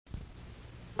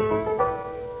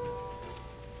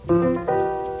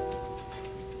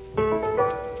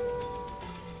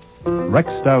Rex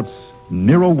Stout's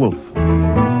Nero Wolfe.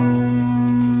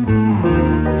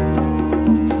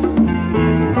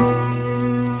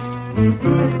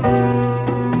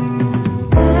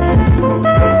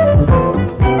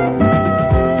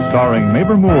 Starring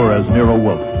Mabel Moore as Nero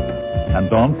Wolfe and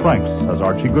Dawn Franks as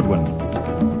Archie Goodwin.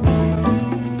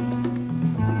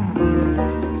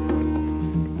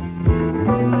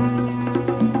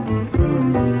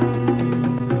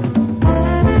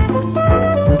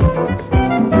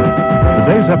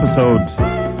 Today's episode,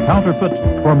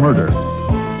 Counterfeit for Murder,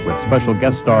 with special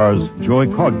guest stars Joy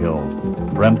Coghill,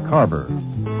 Brent Carver,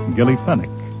 Gilly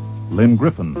Fennick, Lynn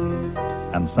Griffin,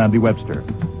 and Sandy Webster.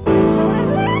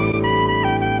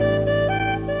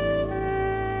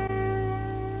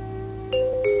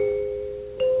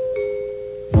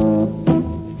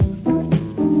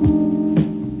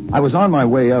 I was on my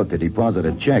way out to deposit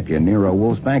a check in Nero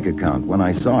Wolfe's bank account when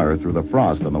I saw her through the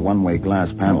frost on the one-way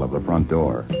glass panel of the front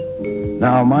door.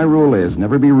 Now, my rule is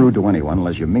never be rude to anyone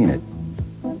unless you mean it.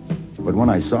 But when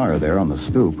I saw her there on the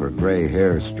stoop, her gray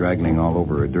hair straggling all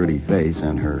over her dirty face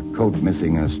and her coat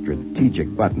missing a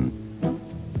strategic button,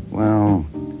 well,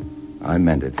 I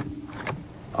meant it.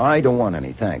 I don't want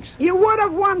any, thanks. You would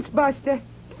have once, Buster.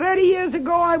 30 years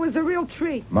ago, I was a real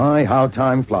treat. My, how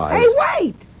time flies. Hey,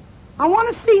 wait! I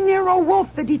want to see Nero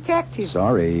Wolfe, the detective.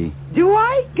 Sorry. Do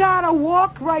I gotta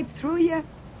walk right through you?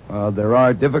 There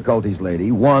are difficulties,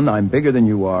 lady. 1, I'm bigger than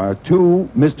you are. 2,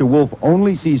 Mr. Wolfe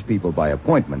only sees people by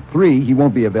appointment. 3, he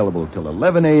won't be available till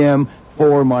 11 a.m.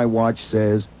 4, my watch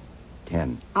says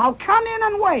 10. I'll come in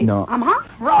and wait. No. I'm hot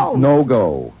rolled. No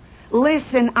go.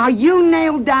 Listen, are you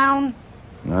nailed down?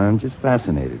 I'm just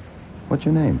fascinated. What's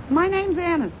your name? My name's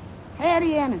Annis.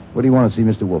 Hattie Annis. What do you want to see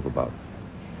Mr. Wolfe about?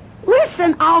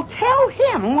 Listen, I'll tell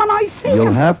him when I see him.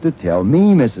 You'll have to tell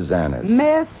me, Mrs. Annis.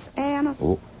 Miss Annis.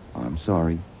 Oh, I'm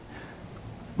sorry.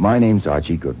 My name's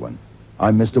Archie Goodwin.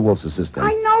 I'm Mr. Wolfe's assistant.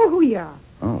 I know who you are.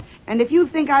 Oh. And if you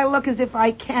think I look as if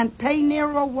I can't pay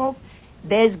Nero Wolfe,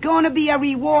 there's going to be a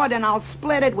reward, and I'll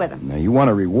split it with him. Now, you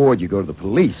want a reward, you go to the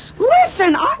police.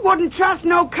 Listen, I wouldn't trust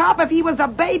no cop if he was a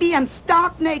baby and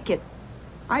stark naked.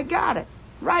 I got it.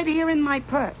 Right here in my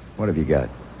purse. What have you got?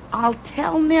 I'll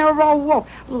tell Nero Wolfe.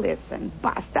 Listen,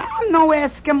 Buster, I'm no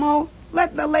Eskimo.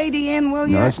 Let the lady in, will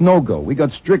you? No, it's no go. We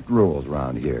got strict rules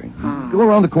around here. Go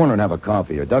around the corner and have a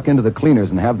coffee, or duck into the cleaners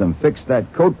and have them fix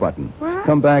that coat button. What?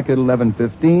 Come back at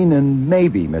 11:15, and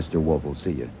maybe Mr. Wolfe will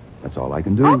see you. That's all I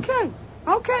can do. Okay,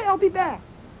 I'll be back.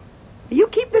 You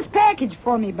keep this package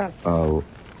for me, Buster. Oh,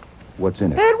 what's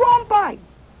in it? It won't bite.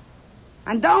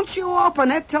 And don't you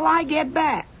open it till I get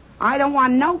back. I don't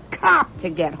want no cop to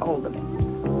get hold of it.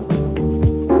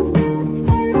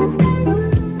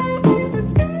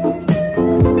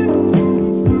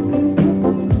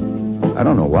 I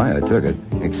don't know why I took it,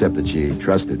 except that she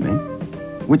trusted me,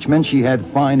 which meant she had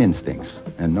fine instincts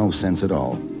and no sense at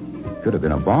all. Could have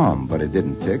been a bomb, but it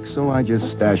didn't tick, so I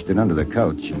just stashed it under the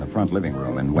couch in the front living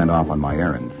room and went off on my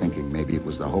errand, thinking maybe it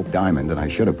was the Hope Diamond and I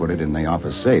should have put it in the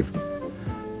office safe.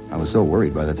 I was so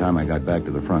worried by the time I got back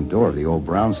to the front door of the old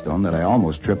brownstone that I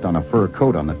almost tripped on a fur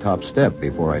coat on the top step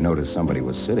before I noticed somebody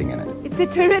was sitting in it. It's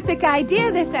a terrific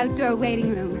idea, this outdoor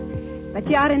waiting room. But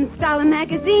you ought to install a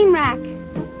magazine rack.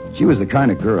 She was the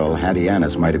kind of girl Hattie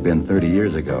Annis might have been 30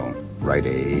 years ago. Right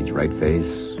age, right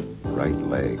face, right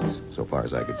legs, so far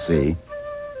as I could see.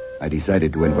 I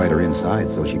decided to invite her inside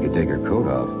so she could take her coat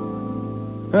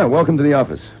off. Welcome to the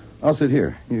office. I'll sit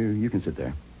here. You can sit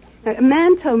there. A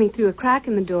man told me through a crack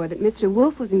in the door that Mr.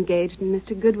 Wolfe was engaged and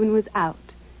Mr. Goodwin was out.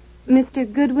 Mr.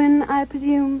 Goodwin, I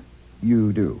presume?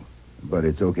 You do, but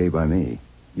it's okay by me.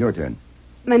 Your turn.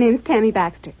 My name's Tammy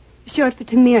Baxter, short for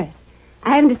Tamiris.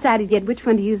 I haven't decided yet which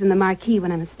one to use in the marquee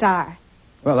when I'm a star.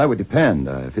 Well, that would depend.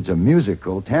 If it's a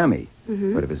musical, Tammy.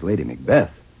 Mm-hmm. But if it's Lady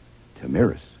Macbeth,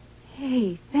 Tamiris.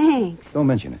 Hey, thanks. Don't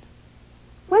mention it.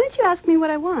 Why don't you ask me what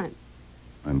I want?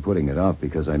 I'm putting it off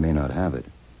because I may not have it.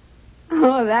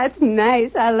 Oh, that's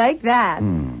nice. I like that.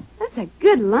 That's a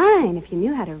good line if you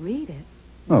knew how to read it.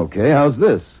 Okay, how's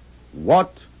this?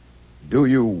 What do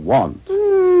you want?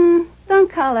 Don't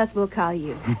call us, we'll call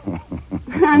you.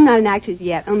 I'm not an actress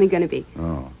yet, only going to be.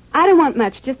 Oh. I don't want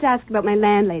much, just ask about my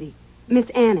landlady, Miss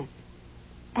Annis.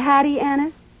 Hattie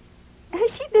Annis.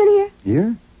 Has she been here?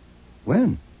 Here?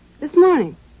 When? This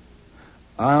morning.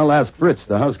 I'll ask Fritz,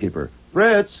 the housekeeper.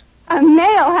 Fritz! A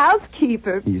male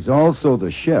housekeeper. He's also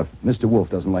the chef. Mr. Wolfe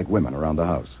doesn't like women around the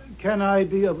house. Can I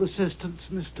be of assistance,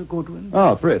 Mr. Goodwin?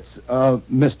 Oh, Fritz.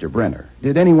 Mr. Brenner.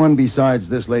 Did anyone besides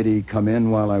this lady come in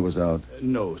while I was out?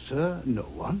 No, sir. No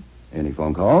one. Any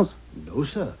phone calls? No,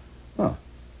 sir. Oh.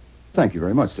 Thank you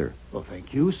very much, sir. Well,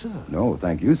 thank you, sir. No,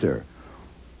 thank you, sir.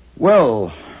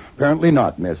 Well, Apparently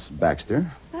not, Miss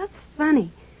Baxter. That's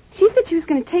funny. She said she was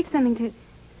going to take something to...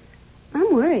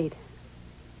 I'm worried.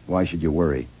 Why should you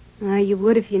worry? You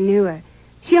would if you knew her.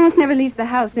 She almost never leaves the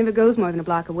house, never goes more than a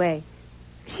block away.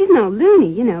 She's no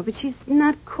loony, but she's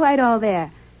not quite all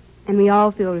there. And we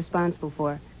all feel responsible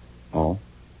for her. Oh?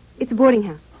 It's a boarding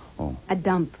house. Oh. A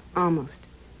dump, almost.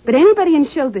 But anybody in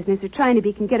show business or trying to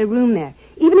be can get a room there,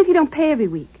 even if you don't pay every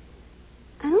week.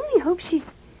 I only hope she's...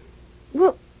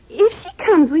 Well, if she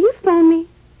comes, will you phone me?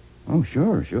 Oh,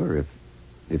 sure.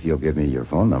 If you'll give me your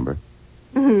phone number.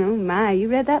 Oh, my, you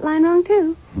read that line wrong,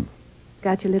 too.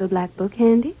 Got your little black book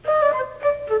handy?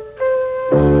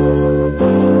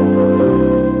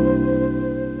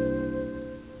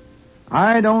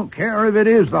 I don't care if it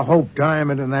is the Hope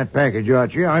diamond in that package,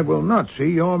 Archie. I will not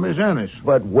see your Miss Annis.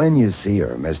 But when you see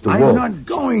her, Mr. I'm Wolfe... not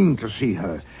going to see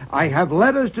her. I have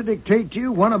letters to dictate to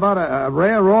you, one about a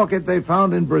rare orchid they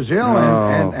found in Brazil,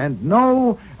 and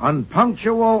no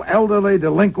unpunctual elderly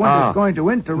delinquent is going to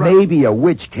interrupt... Maybe a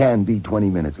witch can be 20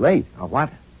 minutes late. A what?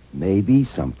 Maybe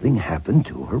something happened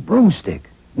to her broomstick.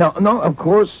 No, of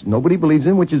course, nobody believes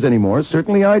in witches anymore.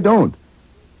 Certainly I don't.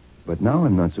 But now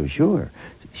I'm not so sure.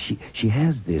 She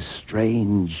has this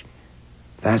strange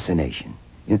fascination.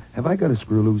 Have I got a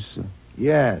screw loose?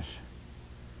 Yes.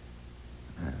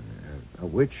 A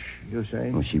witch, you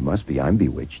say? Well, she must be. I'm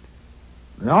bewitched.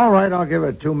 All right, I'll give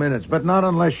her 2 minutes, but not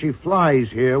unless she flies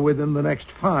here within the next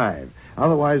 5.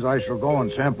 Otherwise, I shall go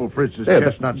and sample Fritz's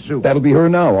chestnut soup. That'll be her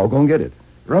now. I'll go and get it.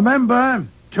 Remember,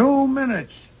 2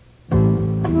 minutes.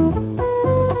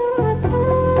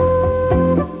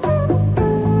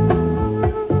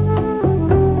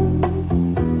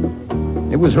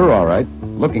 It was her, all right,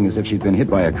 looking as if she'd been hit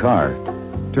by a car.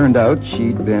 Turned out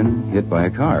she'd been hit by a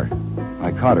car.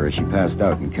 I caught her as she passed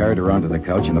out and carried her onto the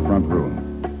couch in the front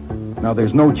room. Now,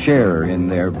 there's no chair in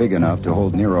there big enough to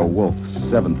hold Nero Wolfe's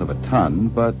 1/7 of a ton,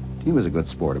 but he was a good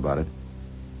sport about it.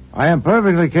 I am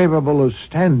perfectly capable of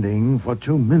standing for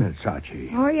 2 minutes,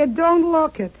 Archie. Oh, you don't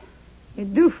look it. You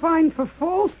do fine for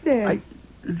false there.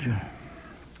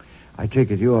 I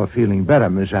take it you're feeling better,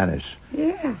 Miss Annis.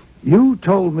 Yeah. You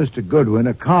told Mr. Goodwin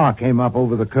a car came up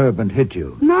over the curb and hit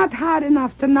you. Not hard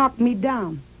enough to knock me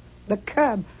down. The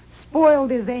curb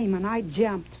spoiled his aim, and I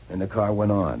jumped. And the car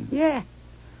went on. Yeah.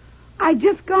 I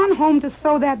just gone home to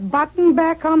sew that button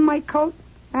back on my coat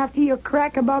after your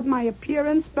crack about my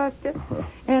appearance, Buster.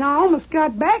 And I almost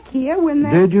got back here when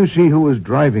that... Did you see who was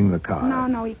driving the car?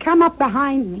 No, he come up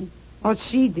behind me. Or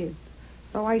she did.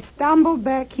 So I stumbled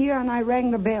back here and I rang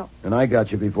the bell. And I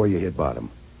got you before you hit bottom.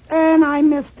 And I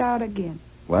missed out again.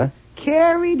 What?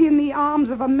 Carried in the arms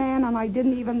of a man, and I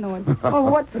didn't even know it. Oh,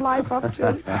 what's life up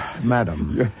to?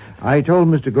 Madam, I told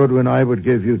Mr. Goodwin I would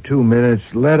give you 2 minutes.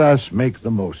 Let us make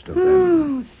the most of them.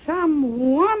 Oh, some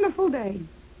wonderful day.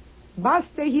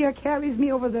 Buster here carries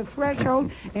me over the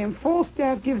threshold, and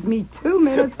Falstaff gives me 2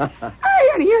 minutes. Hey,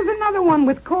 and here's another one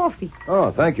with coffee.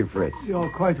 Oh, thank you, Fritz. You're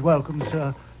quite welcome,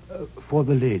 sir. For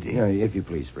the lady. Yeah, if you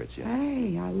please, Fritz, yeah.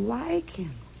 Hey, I like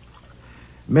him.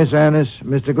 Miss Annis,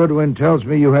 Mr. Goodwin tells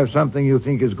me you have something you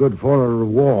think is good for a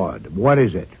reward. What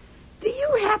is it? Do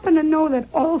you happen to know that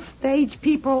all stage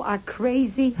people are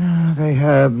crazy? They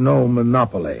have no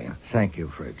monopoly. Thank you,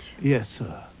 Fritz. Yes,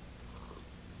 sir.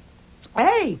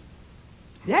 Hey,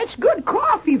 that's good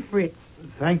coffee, Fritz.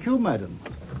 Thank you, madam.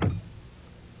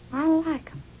 I like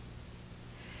him.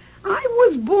 I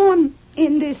was born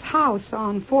in this house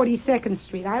on 42nd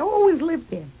Street. I always lived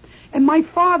there. And my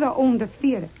father owned a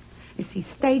theater. You see,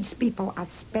 stage people are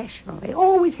special. They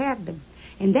always have been.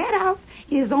 And that house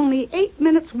is only 8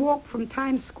 minutes walk from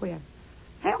Times Square.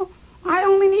 Hell, I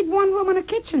only need 1 room and a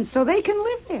kitchen, so they can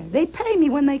live there. They pay me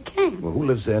when they can. Well, who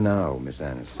lives there now, Miss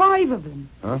Annis? 5 of them.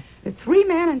 Huh? 3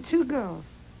 men and 2 girls.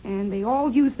 And they all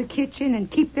use the kitchen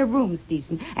and keep their rooms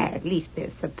decent. At least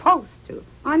they're supposed to.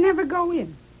 I never go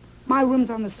in. My room's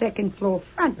on the 2nd floor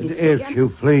front. If you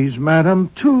please,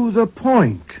 madam, to the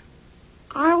point.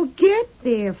 I'll get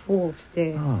there, Falstaff.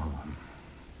 Oh.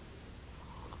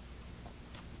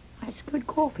 That's good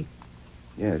coffee.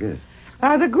 Yeah, it is.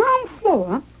 The ground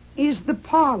floor is the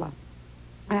parlor.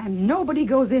 And nobody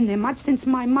goes in there much since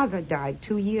my mother died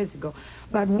 2 years ago.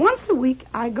 But once a week,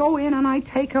 I go in and I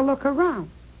take a look around.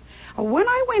 When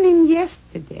I went in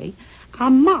yesterday, a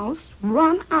mouse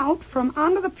run out from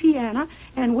under the piano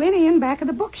and went in back of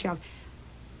the bookshelf.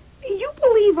 You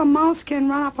believe a mouse can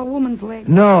run up a woman's leg?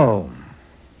 No.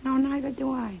 No, neither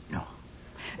do I. No.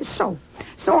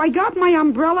 So I got my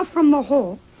umbrella from the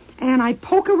hall, and I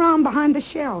poke around behind the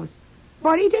shelves.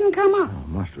 But he didn't come up. Oh,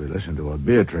 must we listen to a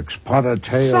Beatrix Potter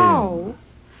tale? So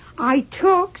I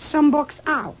took some books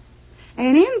out.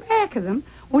 And in back of them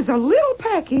was a little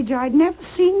package I'd never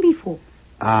seen before.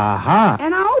 Aha.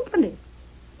 And I opened it.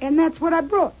 And that's what I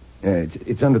brought.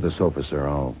 It's under the sofa, sir.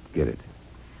 I'll get it.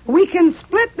 We can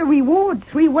split the reward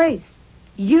 3 ways.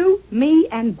 You, me,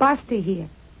 and Buster here.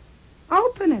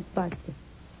 Open it, Buster.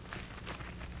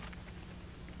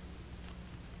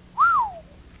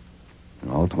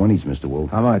 All 20s, Mr.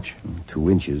 Wolfe. How much? 2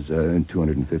 inches,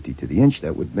 250 to the inch.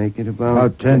 That would make it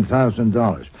About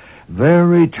 $10,000.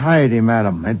 Very tidy,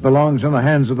 madam. It belongs in the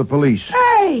hands of the police.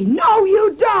 Hey, no,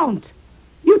 you don't.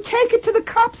 You take it to the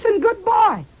cops and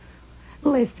goodbye.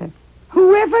 Listen,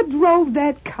 whoever drove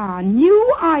that car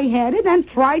knew I had it and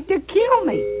tried to kill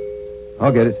me.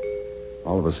 I'll get it.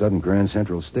 All of a sudden, Grand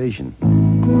Central Station.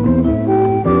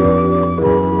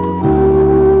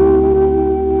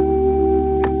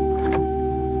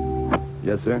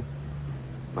 Yes, sir?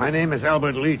 My name is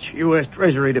Albert Leach, U.S.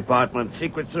 Treasury Department,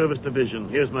 Secret Service Division.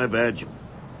 Here's my badge.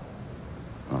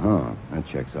 Uh-huh. That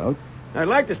checks out. I'd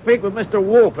like to speak with Mr.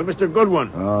 Wolfe and Mr.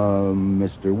 Goodwin.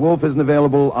 Mr. Wolfe isn't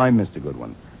available. I'm Mr.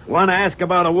 Goodwin. Want to ask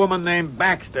about a woman named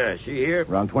Baxter. She here?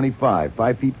 Around 25,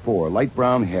 5'4", light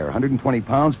brown hair, 120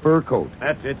 pounds, fur coat.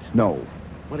 That fits. No,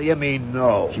 What do you mean,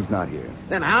 no? she's not here.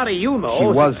 Then how do you know? She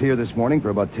was here this morning for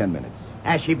about 10 minutes.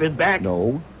 Has she been back?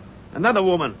 No. Another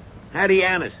woman, Hattie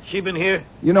Annis. She been here?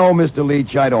 You know, Mr.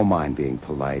 Leach, I don't mind being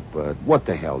polite, but what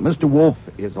the hell? Mr. Wolfe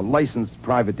is a licensed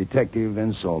private detective,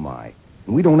 and so am I.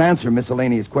 And we don't answer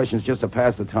miscellaneous questions just to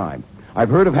pass the time. I've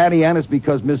heard of Hattie Annis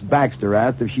because Miss Baxter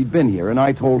asked if she'd been here, and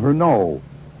I told her no.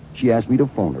 She asked me to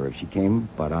phone her if she came,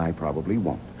 but I probably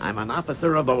won't. I'm an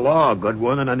officer of the law,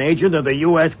 Goodwin, and an agent of the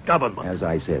U.S. government. As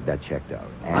I said, that checked out.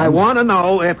 And I want to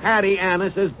know if Hattie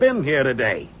Annis has been here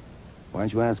today. why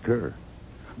don't you ask her?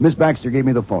 Miss Baxter gave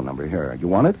me the phone number. Here, you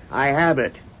want it? I have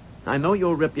it. I know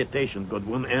your reputation,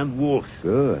 Goodwin, and Wolf's.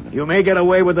 Good. You may get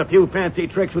away with a few fancy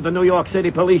tricks with the New York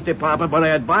City Police Department, but I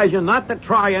advise you not to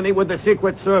try any with the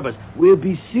Secret Service. We'll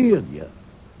be seeing you.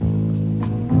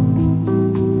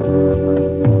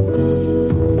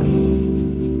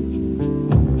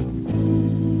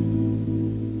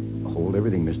 Hold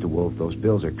everything, Mr. Wolfe. Those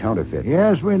bills are counterfeit.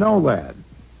 Yes, we know that.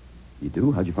 You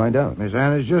do? How'd you find out? Miss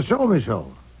Annis just told me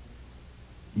so.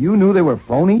 You knew they were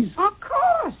phonies? Of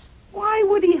course. Why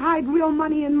would he hide real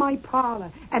money in my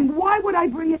parlor? And why would I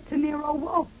bring it to Nero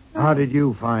Wolfe? How did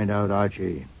you find out,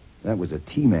 Archie? That was a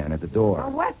T-man at the door. A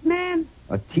what, man?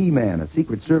 A T-man, a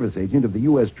Secret Service agent of the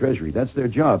U.S. Treasury. That's their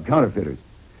job, counterfeiters.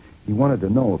 He wanted to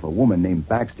know if a woman named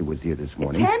Baxter was here this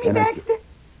morning. Tammy Baxter?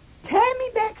 Tammy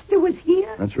Baxter was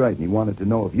here? That's right, and he wanted to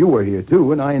know if you were here,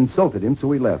 too, and I insulted him,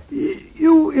 so he left.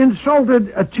 You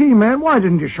insulted a T-man. Why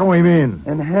didn't you show him in?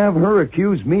 And have her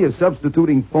accuse me of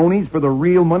substituting phonies for the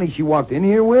real money she walked in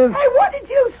here with? Hey, what did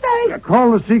you say?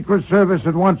 Call the Secret Service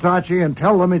at once, Archie, and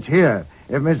tell them it's here.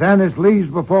 If Miss Annis leaves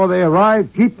before they arrive,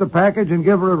 keep the package and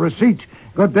give her a receipt.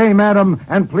 Good day, madam,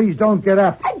 and please don't get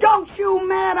up. Hey, don't you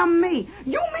madam me.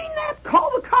 You mean that? Call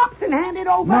the cops and hand it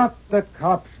over? Not the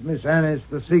cops, Miss Annis,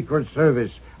 the Secret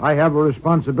Service. I have a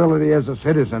responsibility as a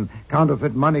citizen.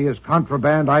 Counterfeit money is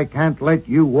contraband. I can't let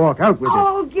you walk out with it.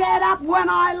 I'll get up when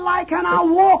I like, and I'll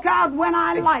walk out when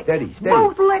I like. Steady.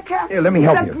 Boot liquor. Here, let me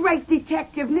help the you. The great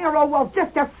detective, Nero Wolfe,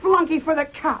 just a flunky for the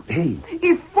cops. Hey.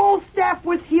 If full staff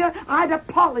was here, I'd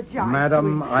apologize.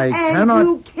 Madam, I and cannot...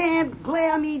 you can't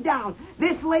glare me down.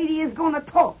 This lady is going to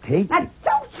talk. Now,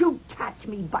 don't you touch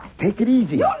me, Buster. Take it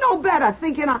easy. You know better,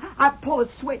 thinking I'd pull a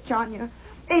switch on you.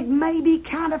 It may be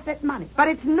counterfeit money, but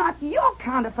it's not your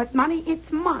counterfeit money,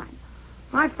 it's mine.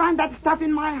 I find that stuff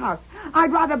in my house.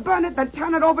 I'd rather burn it than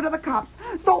turn it over to the cops.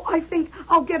 So I think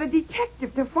I'll get a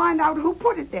detective to find out who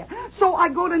put it there. So I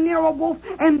go to Nero Wolfe,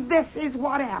 and this is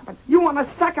what happened. You want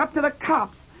to suck up to the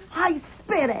cops. I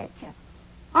spit at you.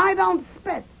 I don't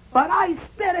spit, but I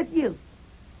spit at you.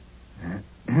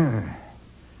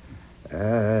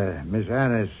 Miss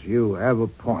Annis, you have a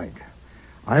point.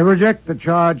 I reject the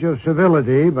charge of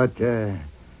civility, but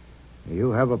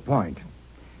you have a point.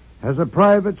 Has a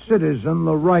private citizen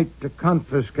the right to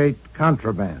confiscate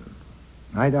contraband?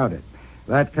 I doubt it.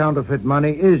 That counterfeit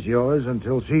money is yours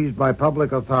until seized by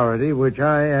public authority, which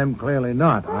I am clearly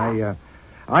not.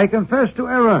 I confess to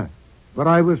error, but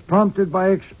I was prompted by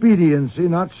expediency,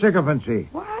 not sycophancy.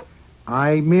 What?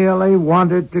 I merely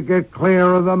wanted to get clear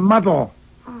of the muddle.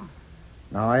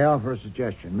 Now, I offer a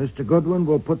suggestion. Mr. Goodwin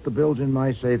will put the bills in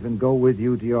my safe and go with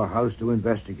you to your house to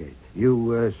investigate.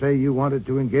 You say you wanted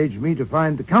to engage me to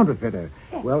find the counterfeiter.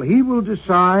 Well, he will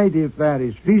decide if that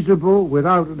is feasible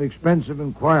without an expensive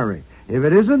inquiry. If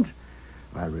it isn't,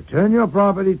 I'll return your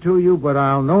property to you, but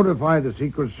I'll notify the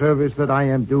Secret Service that I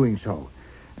am doing so.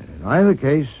 And in either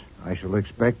case, I shall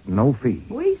expect no fee.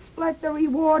 We split the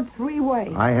reward 3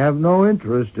 ways. I have no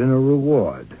interest in a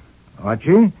reward.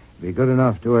 Archie, be good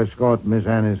enough to escort Miss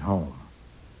Annis home.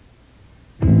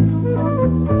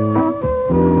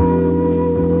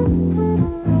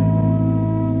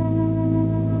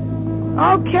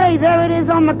 Okay, there it is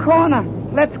on the corner.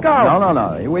 Let's go.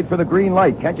 No. You wait for the green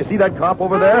light. Can't you see that cop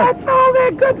over there? That's all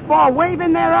they're good for,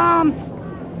 waving their arms.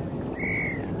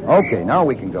 Okay, now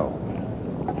we can go.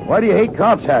 Why do you hate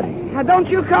cops, Hattie? Now, don't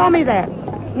you call me that.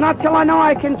 Not till I know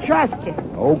I can trust you.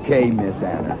 Okay, Miss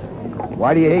Annis.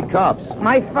 Why do you hate cops?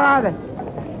 My father.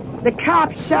 The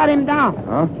cops shot him down.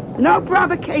 Huh? No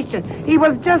provocation. He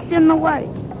was just in the way.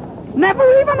 Never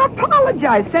even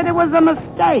apologized. Said it was a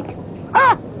mistake.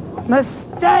 Ah!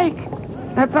 Mistake.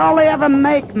 That's all they ever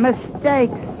make,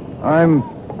 mistakes. I'm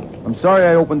sorry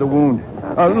I opened the wound.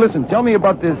 Listen, tell me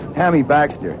about this Tammy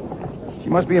Baxter. She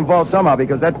must be involved somehow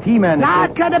because that T-man... Now,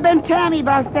 it could have been Tammy,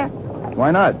 Buster. Why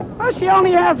not? Oh, she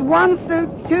only has 1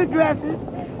 suit, 2 dresses,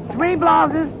 3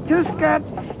 blouses, 2 skirts,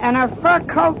 and her fur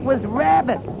coat was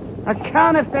rabbit. A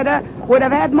counterfeiter would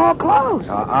have had more clothes.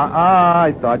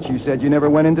 I thought you said you never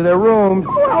went into their rooms.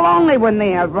 Well, only when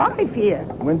they arrive here.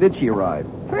 When did she arrive?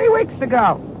 3 weeks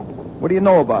ago. What do you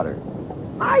know about her?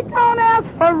 I don't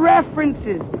ask for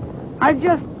references. I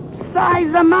just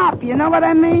size them up, you know what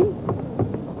I mean?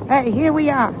 Hey, here we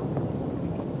are.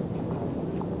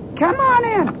 Come on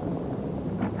in.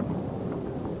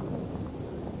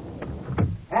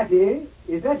 Hattie,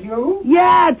 is that you?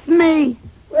 Yeah, it's me.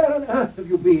 Where on earth have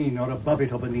you been, or above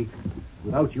it or beneath?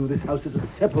 Without you, this house is a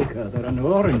sepulchre. There are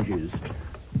no oranges.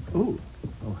 Oh,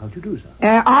 how'd you do,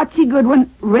 sir? Archie Goodwin,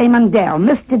 Raymond Dell.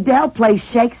 Mr. Dell plays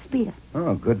Shakespeare.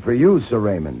 Oh, good for you, Sir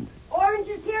Raymond.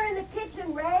 Oranges here in the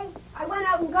kitchen, Ray. I went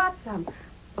out and got some.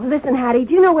 Oh, listen, Hattie,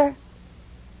 do you know where...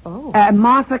 Oh.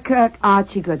 Martha Kirk,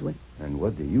 Archie Goodwin. And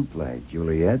what do you play,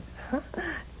 Juliet?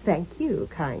 Thank you,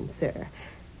 kind sir.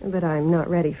 But I'm not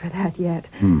ready for that yet.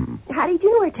 Hattie, do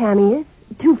you know where Tammy is?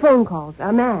 2 phone calls,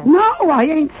 a man. No, I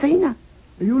ain't seen her.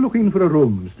 Are you looking for a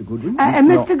room, Mr. Goodwin?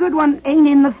 Mr. Goodwin ain't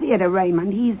in the theater,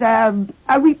 Raymond. He's a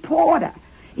reporter.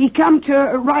 He come to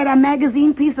write a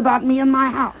magazine piece about me and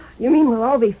my house. You mean we'll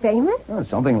all be famous? Oh,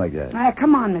 something like that.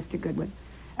 Come on, Mr. Goodwin.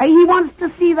 He wants to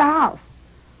see the house.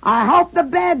 I hope the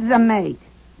beds are made.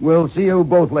 We'll see you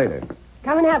both later.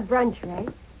 Come and have brunch, Ray.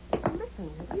 Listen,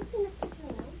 have you seen the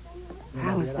kitchen lights?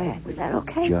 How was that? Was that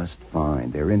okay? Just fine.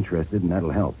 They're interested, and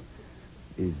that'll help.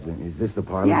 Is this the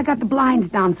parlor? Yeah, I got the blinds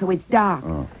down so it's dark.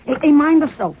 Oh. Hey, mind the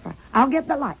sofa. I'll get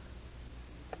the light.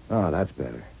 Oh, that's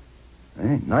better.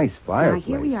 Hey, nice fireplace.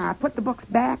 Now, here we are. I put the books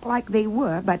back like they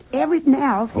were, but everything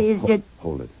else is just...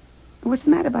 Hold it. What's the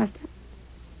matter, Buster?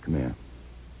 Come here.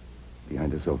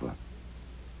 Behind the sofa.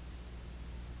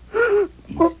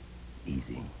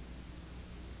 Easy.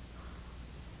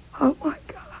 Oh, my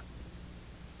God.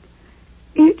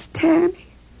 It's Tammy.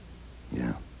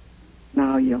 Yeah.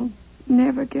 Now you'll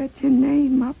never get your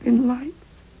name up in lights.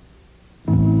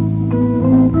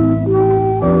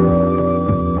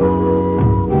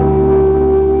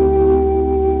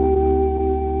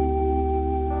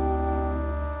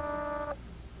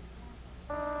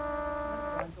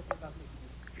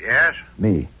 Yes?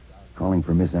 Me. Calling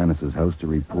for Miss Annis's house to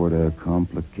report a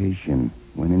complication.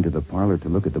 Went into the parlor to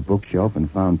look at the bookshelf and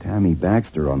found Tammy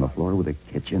Baxter on the floor with a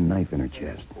kitchen knife in her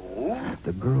chest.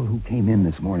 The girl who came in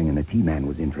this morning and the T-man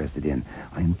was interested in.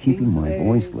 I'm keeping my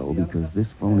voice low because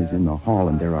this phone is in the hall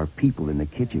and there are people in the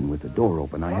kitchen with the door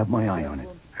open. I have my eye on it.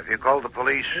 Have you called the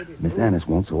police? Miss Annis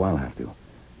won't, so I'll have to.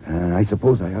 I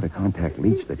suppose I ought to contact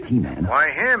Leach, the T-man.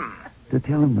 Why him? To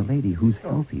tell him the lady whose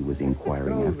health he was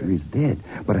inquiring after is dead.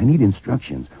 But I need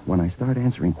instructions. When I start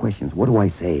answering questions, what do I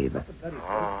save?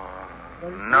 Oh,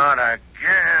 not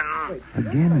again.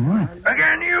 Again what?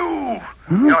 Again you!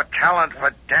 Huh? Your talent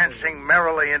for dancing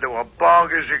merrily into a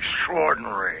bog is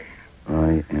extraordinary.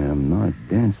 I am not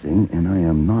dancing, and I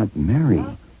am not merry.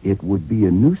 It would be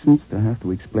a nuisance to have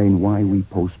to explain why we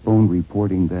postponed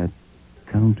reporting that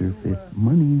counterfeit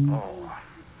money. Oh,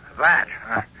 that,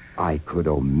 huh? I could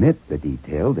omit the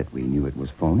detail that we knew it was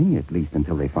phony, at least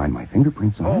until they find my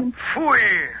fingerprints on it.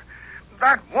 Phooey!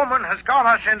 That woman has got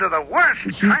us into the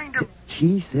worst kind of...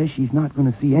 She says she's not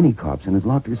going to see any cops and has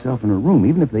locked herself in her room.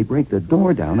 Even if they break the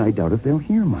door down, I doubt if they'll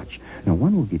hear much. Now,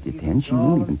 one will get you 10. She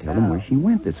won't even tell them where she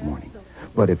went this morning.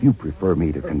 But if you prefer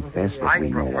me to confess that we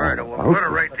know all prefer to about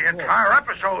obliterate the entire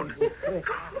episode.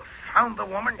 Found the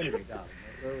woman.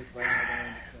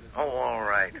 Oh, all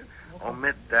right.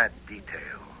 Omit that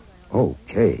detail.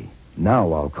 Okay.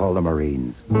 Now I'll call the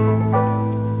Marines.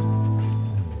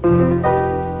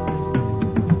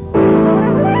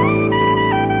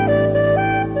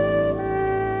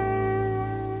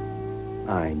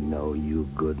 know you,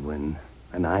 Goodwin.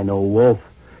 And I know Wolfe.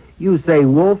 You say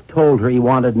Wolfe told her he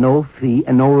wanted no fee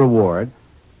and no reward,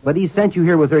 but he sent you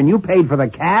here with her and you paid for the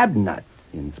cab? Nuts.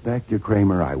 Inspector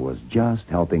Kramer, I was just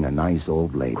helping a nice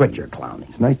old lady. Quit your clowning.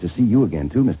 It's nice to see you again,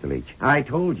 too, Mr. Leach. I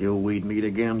told you we'd meet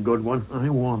again, Goodwin. I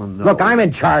want to know. Look, I'm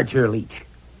in charge here, Leach.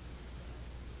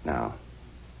 Now,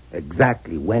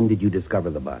 exactly when did you discover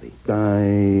the body?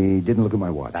 I didn't look at my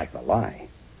watch. That's a lie.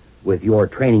 With your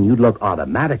training, you'd look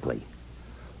automatically.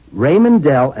 Raymond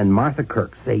Dell and Martha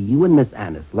Kirk say you and Miss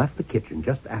Annis left the kitchen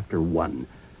just after 1.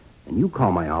 And you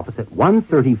call my office at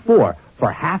 1:34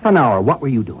 for half an hour. What were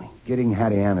you doing? Getting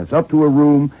Hattie Annis up to her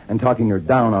room and talking her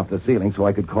down off the ceiling so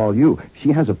I could call you.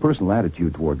 She has a personal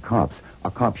attitude toward cops.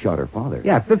 A cop shot her father.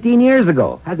 Yeah, 15 years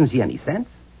ago. Hasn't she any sense?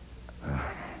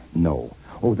 No.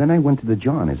 Oh, then I went to the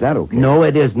John. Is that okay? No,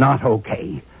 it is not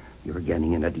okay. You're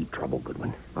getting into deep trouble,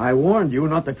 Goodwin. I warned you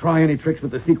not to try any tricks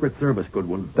with the Secret Service,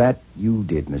 Goodwin. That you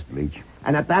did, Mr. Leach.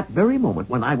 And at that very moment,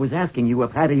 when I was asking you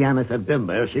if Hattie Annis had been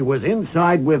there, she was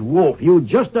inside with Wolfe. You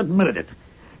just admitted it.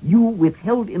 You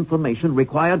withheld information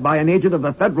required by an agent of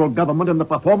the federal government in the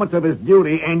performance of his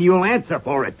duty, and you'll answer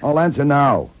for it. I'll answer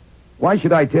now. Why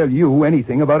should I tell you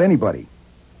anything about anybody?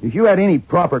 If you had any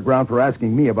proper ground for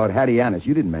asking me about Hattie Annis,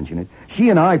 you didn't mention it. She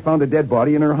and I found a dead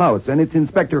body in her house, and it's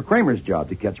Inspector Kramer's job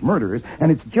to catch murderers,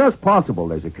 and it's just possible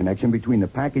there's a connection between the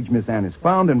package Miss Annis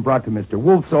found and brought to Mr.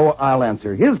 Wolfe, so I'll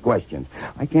answer his questions.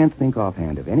 I can't think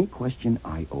offhand of any question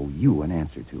I owe you an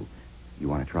answer to. You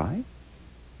want to try?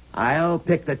 I'll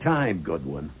pick the time,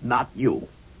 Goodwin, not you.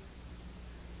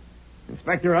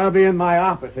 Inspector, I'll be in my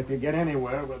office if you get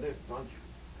anywhere with this bunch.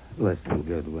 Listen,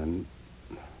 Goodwin,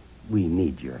 we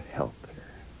need your help here.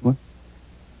 What?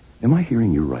 Am I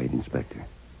hearing you right, Inspector?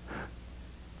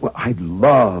 Well, I'd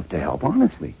love to help,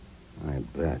 honestly. I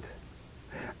bet.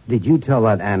 Did you tell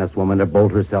that Annis woman to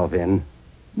bolt herself in?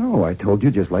 No, I told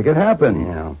you just like it happened.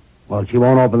 Yeah. Well, she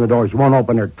won't open the door. She won't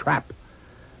open her trap.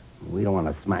 We don't want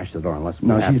to smash the door unless we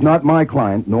No, she's not my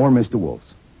client, nor Mr. Wolfe's.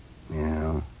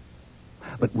 Yeah.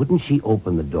 But wouldn't she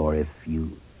open the door if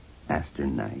you asked her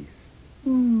nice?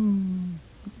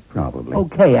 Probably.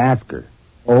 Okay, ask her.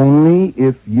 Only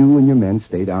if you and your men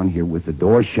stay down here with the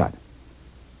door shut.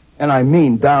 And I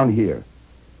mean down here.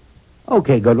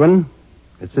 Okay, Goodwin.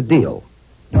 It's a deal.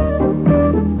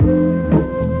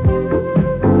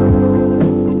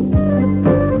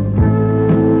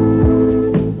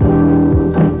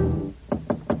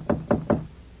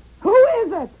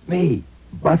 Me,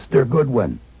 Buster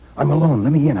Goodwin. I'm alone.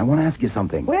 Let me in. I want to ask you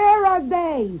something. Where are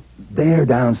they? They're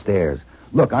downstairs.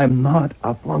 Look, I'm not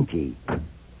a flunky.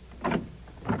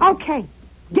 Okay.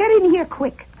 Get in here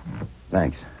quick.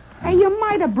 Thanks. Hey, you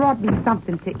might have brought me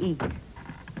something to eat.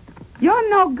 You're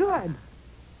no good.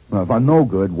 Well, if I'm no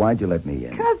good, why'd you let me in?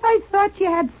 Because I thought you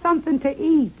had something to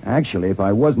eat. Actually, if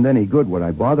I wasn't any good, would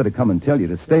I bother to come and tell you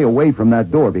to stay away from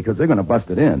that door because they're going to bust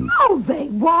it in? No, they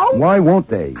won't. Why won't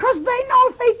they? Because they know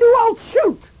if they do, I'll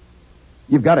shoot.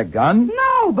 You've got a gun?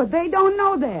 No, but they don't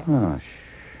know that. Oh,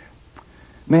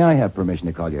 May I have permission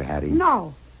to call you Hattie?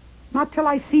 No, not till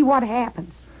I see what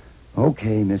happens.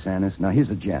 Okay, Miss Annis. Now, here's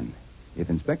a gen. If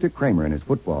Inspector Kramer and his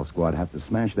football squad have to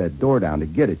smash that door down to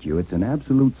get at you, it's an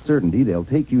absolute certainty they'll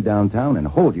take you downtown and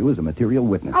hold you as a material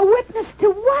witness. A witness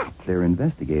to what? They're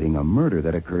investigating a murder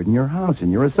that occurred in your house,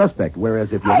 and you're a suspect,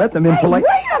 whereas if you let them in polite...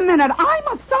 Wait a minute. I'm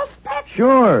a suspect?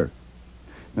 Sure.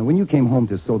 Now, when you came home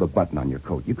to sew the button on your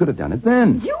coat, you could have done it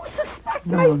then. You suspect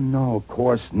me? No, of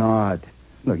course not.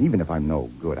 Look, even if I'm no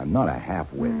good, I'm not a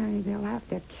half-wit. They'll have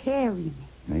to carry me.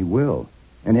 They will.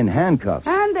 And in handcuffs.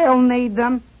 And they'll need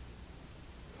them.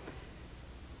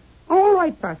 All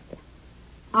right, Buster.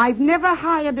 I've never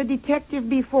hired a detective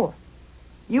before.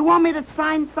 You want me to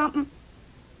sign something?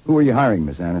 Who are you hiring,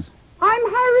 Miss Annis? I'm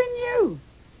hiring you.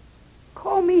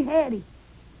 Call me Hattie.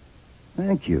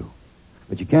 Thank you.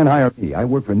 But you can't hire me. I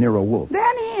work for Nero Wolfe.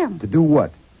 Then him. To do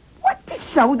what? What, to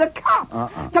show the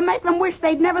cops? To make them wish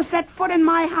they'd never set foot in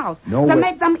my house. No to way.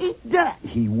 make them eat dirt.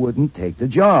 He wouldn't take the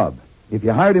job. If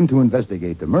you hired him to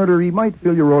investigate the murder, he might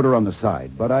fill your order on the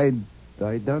side. But I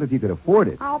doubt if you could afford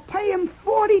it. I'll pay him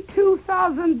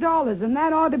 $42,000, and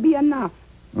that ought to be enough.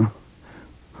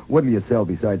 What will you sell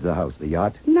besides the house, the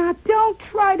yacht? Now, don't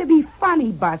try to be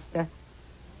funny, Buster.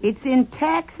 It's in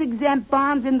tax-exempt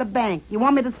bonds in the bank. You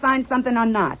want me to sign something or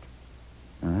not?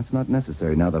 That's not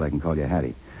necessary now that I can call you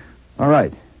Hattie. All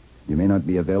right. You may not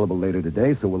be available later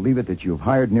today, so we'll leave it that you've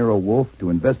hired Nero Wolfe to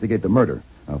investigate the murder.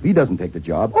 Now, if he doesn't take the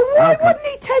job... Well, why wouldn't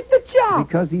he take the job?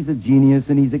 Because he's a genius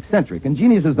and he's eccentric, and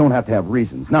geniuses don't have to have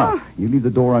reasons. Now, you leave the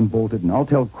door unbolted, and I'll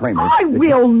tell Kramer... I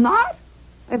will not.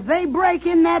 If they break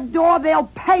in that door, they'll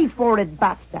pay for it,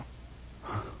 Buster.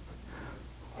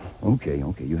 Okay.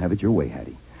 You have it your way,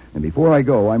 Hattie. And before I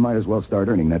go, I might as well start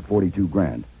earning that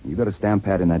 $42,000. You got a stamp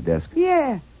pad in that desk?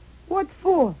 Yeah. What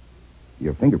for?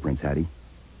 Your fingerprints, Hattie.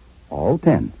 All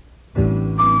 10.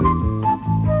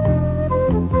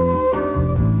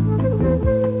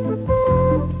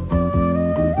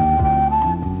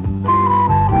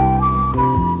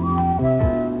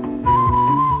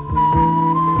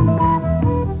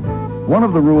 One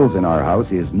of the rules in our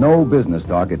house is no business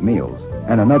talk at meals,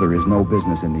 and another is no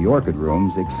business in the orchid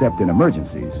rooms except in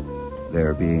emergencies.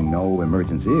 There being no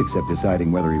emergency except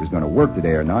deciding whether he was going to work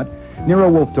today or not,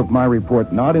 Nero Wolfe took my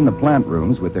report not in the plant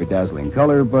rooms with their dazzling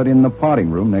color, but in the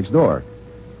potting room next door.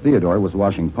 Theodore was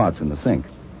washing pots in the sink.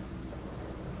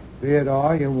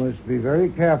 Theodore, you must be very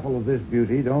careful of this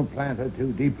beauty. Don't plant her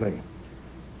too deeply.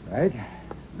 Right?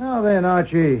 Now then,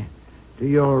 Archie, to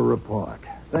your report.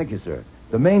 Thank you, sir.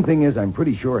 The main thing is I'm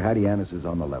pretty sure Hattie Annis is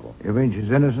on the level. You mean she's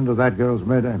innocent of that girl's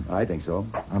murder? I think so.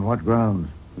 On what grounds?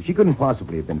 Well, she couldn't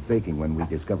possibly have been faking when we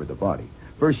discovered the body.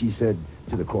 First she said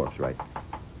to the corpse, right?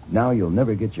 Now you'll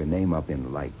never get your name up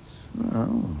in lights.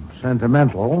 Well,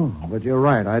 sentimental, but you're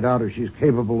right. I doubt if she's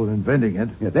capable of inventing it.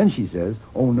 Yeah, then she says,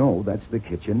 oh, no, that's the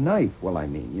kitchen knife. Well, I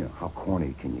mean, how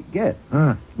corny can you get?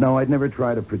 Huh. Now, I'd never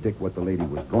try to predict what the lady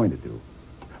was going to do.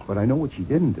 But I know what she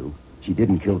didn't do. She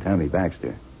didn't kill Tammy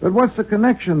Baxter. But what's the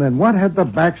connection, then? What had the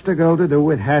Baxter girl to do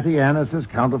with Hattie Annis's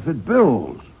counterfeit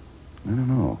bills? I don't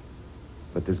know.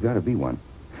 But there's got to be one.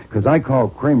 Because I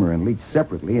called Kramer and Leach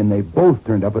separately, and they both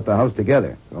turned up at the house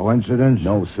together. Coincidence?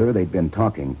 No, sir. They'd been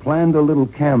talking. Planned a little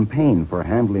campaign for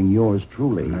handling yours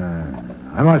truly.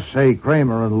 I must say,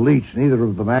 Kramer and Leach, neither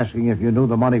of them asking if you knew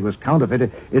the money was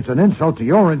counterfeit. It's an insult to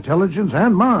your intelligence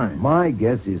and mine. My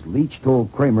guess is Leach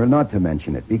told Kramer not to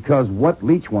mention it, because what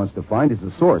Leach wants to find is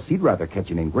the source. He'd rather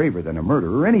catch an engraver than a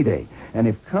murderer any day. And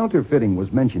if counterfeiting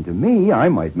was mentioned to me, I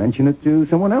might mention it to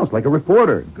someone else, like a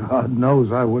reporter. God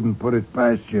knows I wouldn't put it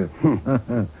past you.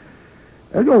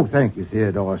 Oh, thank you,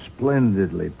 Theodore.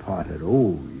 Splendidly potted.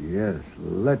 Oh, yes.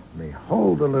 Let me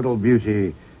hold the little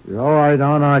beauty. All right,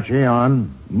 on, Archie,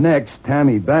 on. Next,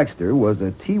 Tammy Baxter was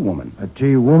a tea woman. A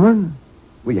tea woman?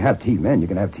 Well, you have tea men, you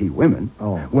can have tea women.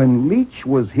 Oh. When Leach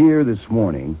was here this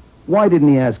morning, why didn't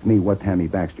he ask me what Tammy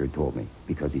Baxter had told me?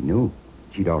 Because he knew.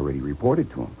 She'd already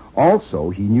reported to him. Also,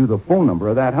 he knew the phone number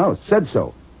of that house. Said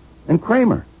so. And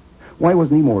Kramer. Why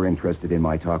wasn't he more interested in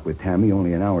my talk with Tammy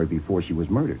only an hour before she was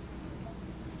murdered?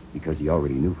 Because he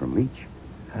already knew from Leach.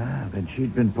 Then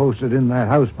she'd been posted in that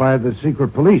house by the secret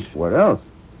police. What else?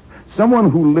 Someone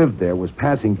who lived there was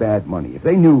passing bad money. If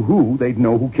they knew who, they'd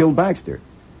know who killed Baxter.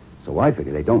 So I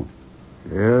figure they don't.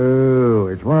 Oh,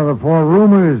 it's one of the 4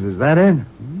 rumors. Is that it?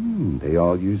 They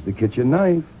all use the kitchen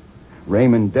knife.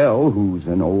 Raymond Dell, who's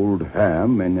an old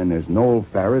ham, and then there's Noel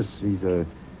Farris. He's a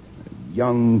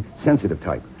young, sensitive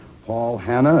type. Paul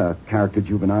Hanna, a character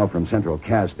juvenile from Central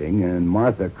Casting, and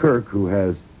Martha Kirk, who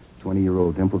has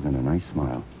 20-year-old dimples and a nice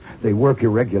smile. They work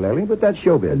irregularly, but that's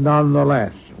showbiz.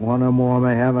 Nonetheless, one or more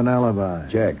may have an alibi.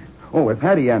 Jack. Oh, if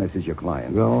Hattie Annis is your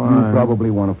client, Go on. you probably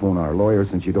want to phone our lawyer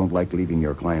since you don't like leaving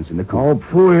your clients in the coop. Oh,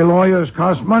 phooey, lawyers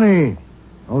cost money.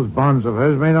 Those bonds of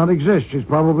hers may not exist. She's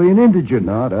probably an indigent.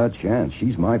 Not a chance.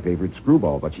 She's my favorite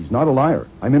screwball, but she's not a liar.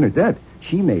 I'm in her debt.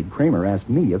 She made Kramer ask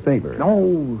me a favor.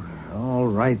 No. All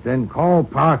right, then. Call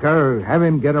Parker. Have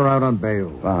him get her out on bail.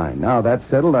 Fine. Now that's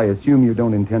settled, I assume you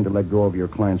don't intend to let go of your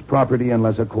client's property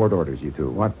unless a court orders you to.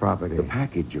 What property? The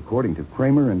package. According to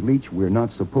Kramer and Leach, we're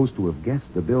not supposed to have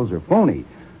guessed the bills are phony.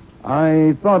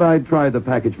 I thought I'd try the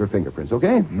package for fingerprints,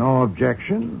 okay? No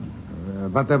objection.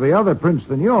 But there'll be other prints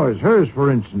than yours. Hers,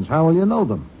 for instance. How will you know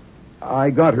them? I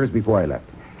got hers before I left.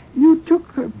 You took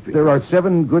her... There are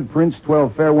 7 good prints,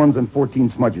 12 fair ones, and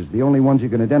 14 smudges. The only ones you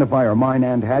can identify are mine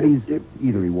and Hattie's.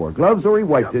 Either he wore gloves or he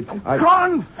wiped it.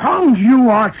 Confound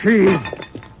you, Archie!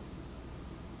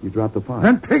 You dropped the pot.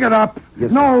 Then pick it up.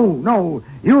 Yes, No.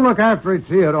 You look after it,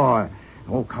 Theodore.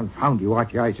 Oh, confound you,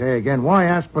 Archie, I say again. Why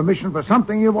ask permission for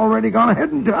something you've already gone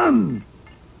ahead and done?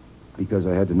 Because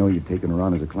I had to know you'd taken her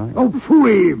on as a client. Oh,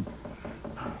 phooey.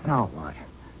 Now what?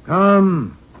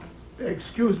 Come.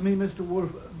 Excuse me, Mr. Wolfe,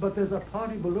 but there's a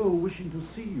party below wishing to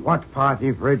see you. What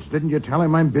party, Fritz? Didn't you tell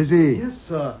him I'm busy? Yes,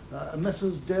 sir.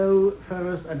 Messrs. Dell,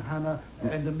 Ferris, and Hannah,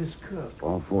 and Miss Kirk.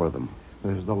 All 4 of them.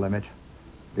 There's the limit.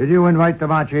 Did you invite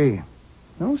them, Archie?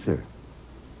 No, sir.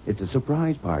 It's a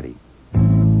surprise party.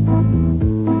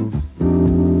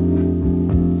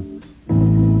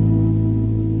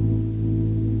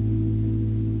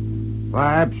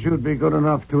 Perhaps you'd be good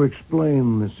enough to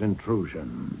explain this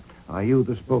intrusion. Are you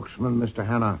the spokesman, Mr.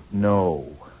 Hanna? No.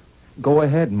 Go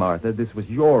ahead, Martha. This was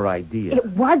your idea. It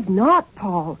was not,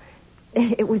 Paul.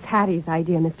 It was Hattie's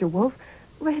idea, Mr. Wolfe.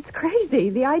 Well, it's crazy.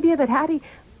 The idea that Hattie...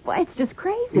 Well, it's just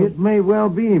crazy. It may well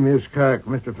be, Miss Kirk.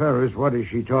 Mr. Ferris, what is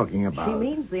she talking about? She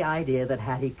means the idea that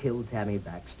Hattie killed Tammy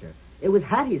Baxter. It was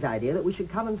Hattie's idea that we should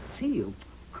come and see you.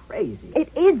 Crazy.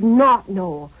 It is not,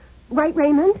 Noel. Right,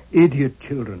 Raymond? Idiot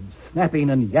children, snapping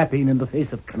and yapping in the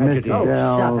face of tragedy. Oh,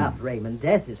 Dell. shut up, Raymond.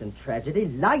 Death isn't tragedy.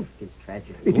 Life is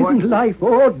tragedy. It isn't life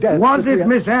or death. Was that we it are-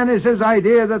 Miss Annis's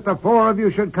idea that the four of you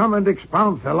should come and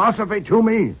expound philosophy to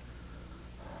me?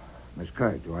 Miss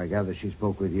Kirk, do I gather she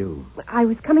spoke with you? I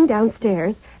was coming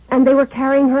downstairs, and they were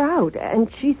carrying her out,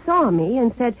 and she saw me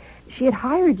and said she had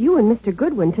hired you and Mr.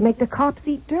 Goodwin to make the cops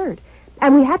eat dirt.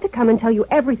 And we had to come and tell you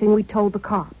everything we told the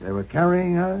cops. They were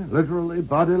carrying her, literally,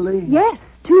 bodily? Yes,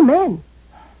 2 men.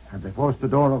 Had they forced the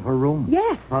door of her room?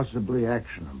 Yes. Possibly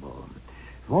actionable.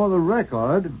 For the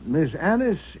record, Miss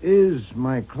Annis is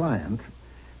my client,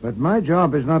 but my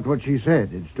job is not what she said.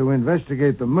 It's to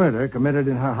investigate the murder committed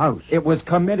in her house. It was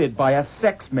committed by a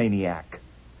sex maniac.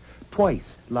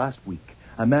 Twice last week,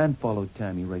 a man followed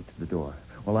Tammy right to the door.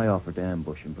 Well, I offered to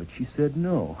ambush him, but she said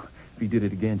no. If he did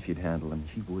it again, she'd handle him.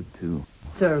 She would, too.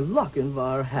 Sir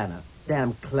Lochinvar Hannah.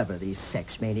 Damn clever, these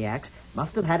sex maniacs.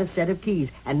 Must have had a set of keys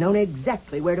and known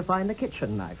exactly where to find the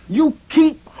kitchen knife. You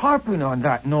keep harping on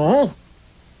that, Noel.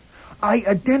 I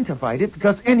identified it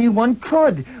because anyone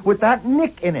could with that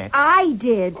nick in it. I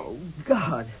did. Oh,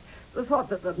 God. The thought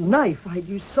that the knife I'd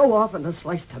used so often to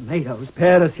slice tomatoes...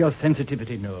 Spare us your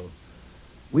sensitivity, Noel.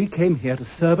 We came here to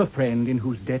serve a friend in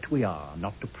whose debt we are,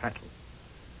 not to prattle.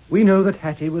 We know that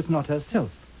Hattie was not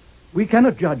herself. We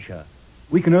cannot judge her.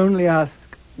 We can only ask,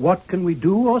 what can we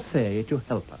do or say to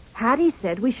help her? Hattie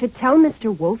said we should tell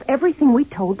Mr. Wolfe everything we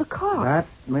told the cops. That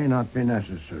may not be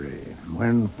necessary.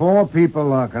 When 4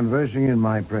 people are conversing in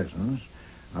my presence,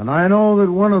 and I know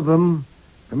that one of them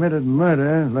committed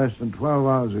murder less than 12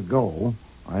 hours ago,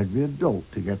 I'd be a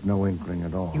dolt to get no inkling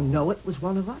at all. You know it was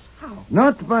one of us? How?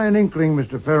 Not by an inkling,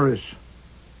 Mr. Ferris.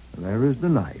 There is the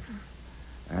knife.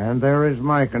 And there is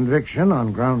my conviction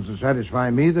on grounds to satisfy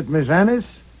me that Miss Annis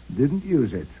didn't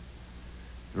use it.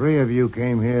 3 of you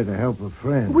came here to help a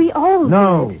friend. We all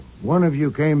No, did. 1 of you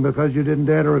came because you didn't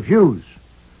dare to refuse.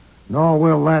 Nor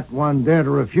will that one dare to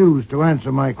refuse to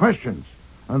answer my questions,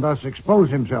 and thus expose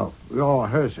himself or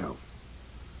herself.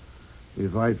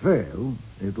 If I fail,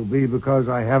 it'll be because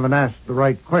I haven't asked the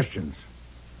right questions,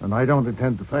 and I don't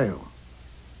intend to fail.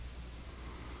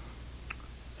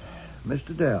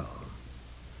 Mr. Dell,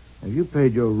 have you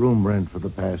paid your room rent for the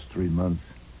past 3 months?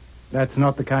 That's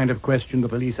not the kind of question the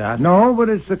police ask. No, but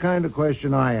it's the kind of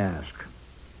question I ask.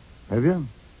 Have you?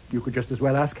 You could just as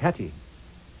well ask Hattie.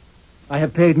 I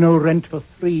have paid no rent for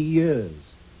 3 years.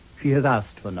 She has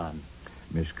asked for none.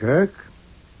 Miss Kirk?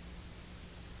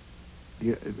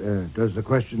 Does the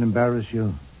question embarrass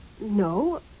you?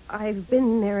 No, I've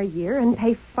been there a year and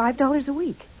pay $5 a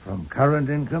week. From current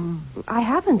income? I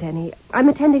haven't any. I'm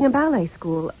attending a ballet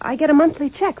school. I get a monthly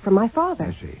check from my father.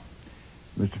 I see.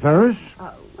 Mr. Ferris?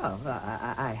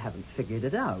 I haven't figured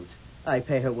it out. I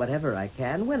pay her whatever I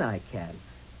can, when I can.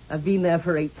 I've been there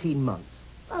for 18 months.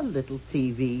 A little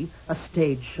TV, a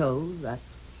stage show, that's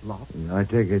lots. I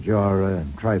take it you're a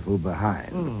trifle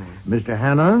behind. Mr.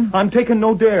 Hannah? I'm taking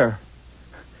no dare.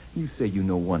 You say you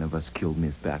know one of us killed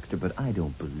Miss Baxter, but I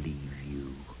don't believe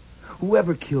you.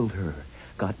 Whoever killed her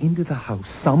got into the house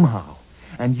somehow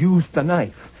and used the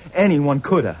knife. Anyone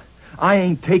could have. I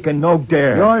ain't taking no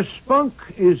dare. Your spunk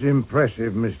is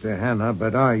impressive, Mr. Hannah,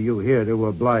 but are you here to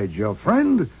oblige your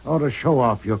friend or to show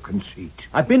off your conceit?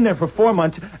 I've been there for 4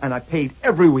 months, and I paid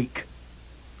every week.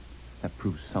 That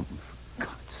proves something, for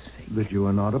God's sake. That you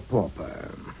are not a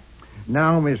pauper.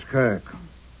 Now, Miss Kirk,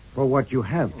 for what you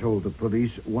have told the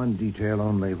police, one detail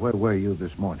only. Where were you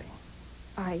this morning?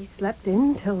 I slept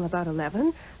in till about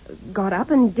 11, got up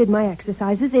and did my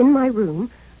exercises in my room.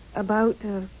 About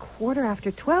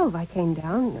 12:15, I came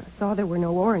down, saw there were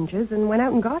no oranges, and went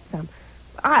out and got some.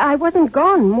 I wasn't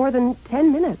gone more than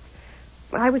 10 minutes.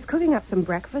 I was cooking up some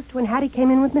breakfast when Hattie came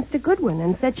in with Mr. Goodwin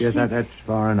and said Yes, that's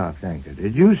far enough, thank you.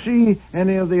 Did you see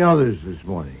any of the others this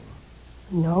morning?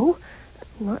 No,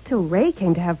 not till Ray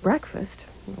came to have breakfast,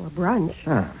 or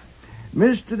brunch.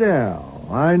 Mr. Dell,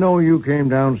 I know you came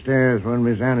downstairs when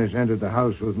Miss Annis entered the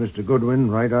house with Mr.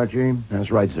 Goodwin, right, Archie? That's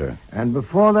right, sir. And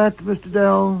before that, Mr.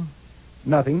 Dell?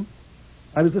 Nothing.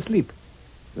 I was asleep.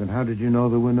 Then how did you know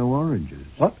there were no oranges?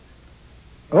 What?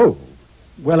 Oh,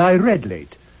 well, I read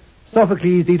late.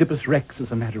 Sophocles' Oedipus Rex,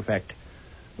 as a matter of fact.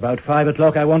 About 5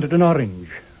 o'clock, I wanted an orange.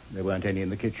 There weren't any in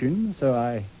the kitchen, so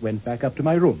I went back up to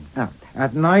my room.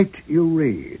 At night, you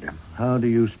read. How do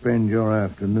you spend your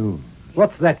afternoon?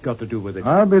 What's that got to do with it?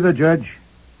 I'll be the judge.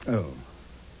 Oh.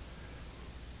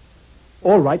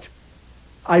 All right.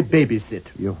 I babysit.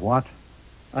 You what?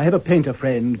 I have a painter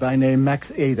friend by name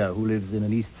Max Ada who lives in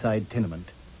an East Side tenement.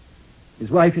 His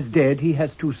wife is dead. He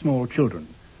has 2 small children.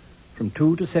 From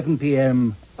 2 to 7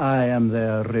 p.m., I am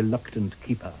their reluctant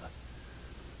keeper.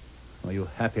 Are you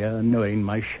happier knowing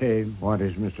my shame? What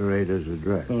is Mr. Ada's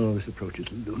address? Oh, this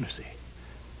approaches lunacy.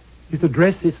 His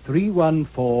address is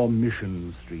 314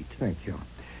 Mission Street. Thank you.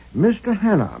 Mr.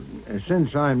 Hanna,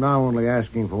 since I'm now only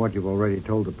asking for what you've already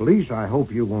told the police, I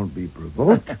hope you won't be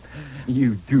provoked.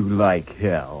 You do like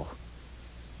hell.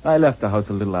 I left the house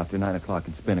a little after 9 o'clock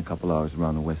and spent a couple hours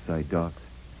around the West Side docks.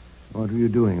 What are you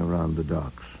doing around the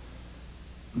docks?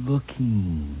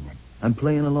 Looking. I'm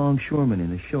playing a longshoreman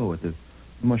in a show at the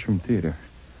Mushroom Theater.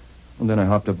 And then I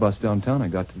hopped a bus downtown. I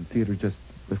got to the theater just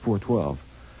before 12.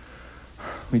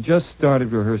 We just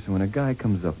started rehearsing when a guy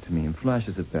comes up to me and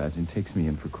flashes a badge and takes me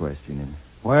in for questioning.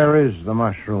 Where is the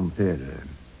Mushroom Theater?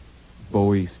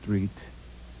 Bowie Street.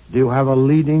 Do you have a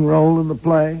leading role in the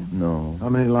play? No. How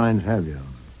many lines have you?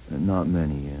 Not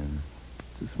many,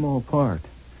 It's a small part.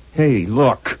 Hey,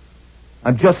 look.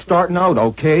 I'm just starting out,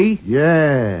 okay?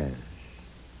 Yes.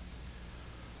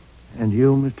 And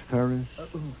you, Mr. Ferris?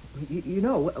 You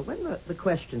know, when the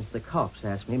questions the cops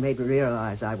asked me made me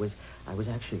realize I was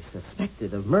actually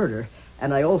suspected of murder,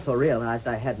 and I also realized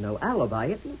I had no alibi.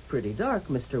 It looked pretty dark,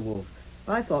 Mr. Wolfe.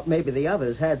 I thought maybe the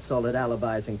others had solid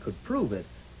alibis and could prove it,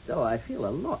 so I feel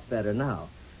a lot better now.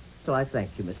 So I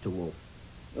thank you, Mr. Wolfe.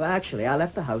 Well, actually, I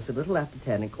left the house a little after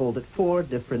 10 and called at 4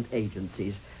 different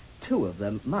agencies. 2 of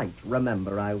them might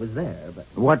remember I was there, but...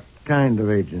 What kind of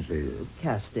agencies?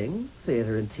 Casting,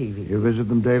 theater, and TV. You visit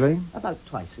them daily? About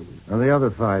twice a week. On the other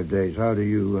 5 days, how do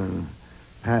you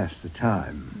pass the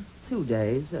time? 2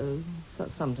 days,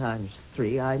 sometimes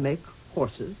 3. I make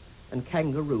horses and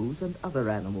kangaroos and other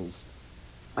animals.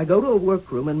 I go to a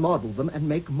workroom and model them and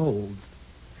make molds.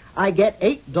 I get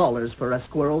 $8 for a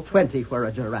squirrel, 20 for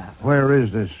a giraffe. Where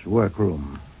is this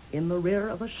workroom? In the rear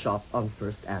of a shop on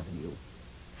First Avenue.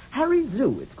 Harry's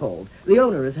Zoo, it's called. The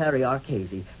owner is Harry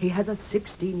Archie. He has a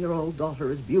 16-year-old daughter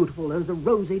as beautiful as a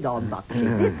rosy dawn buck. She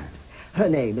fits. Her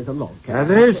name is a log cat.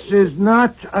 Now, this is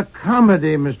not a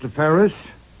comedy, Mr. Ferris.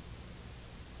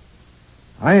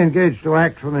 I engaged to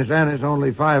act for Miss Annis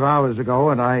only 5 hours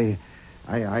ago, and I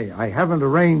haven't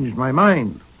arranged my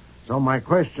mind. So my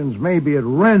questions may be at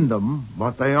random,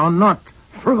 but they are not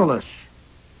frivolous.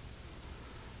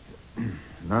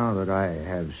 Now that I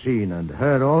have seen and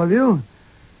heard all of you,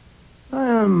 I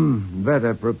am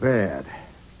better prepared.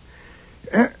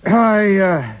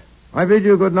 I bid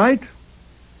you good night,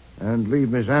 and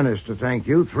leave Miss Annis to thank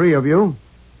you, 3 of you,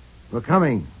 for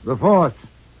coming. The 4th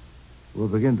will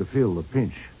begin to feel the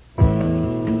pinch.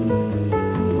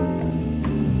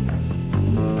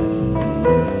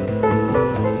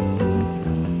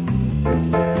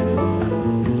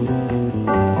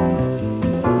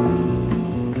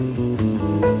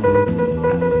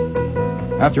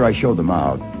 After I showed them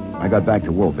out, I got back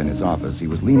to Wolfe in his office. He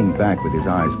was leaning back with his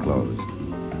eyes closed,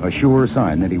 a sure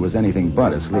sign that he was anything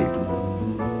but asleep.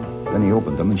 Then he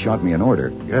opened them and shot me an order.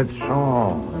 Get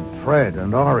Saul and Fred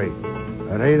and Ori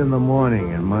at 8 in the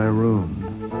morning in my room.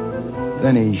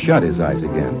 Then he shut his eyes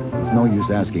again. It's no use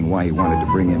asking why he wanted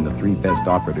to bring in the 3 best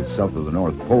operatives south of the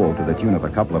North Pole to the tune of a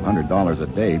couple of $100 a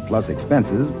day plus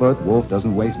expenses, but Wolfe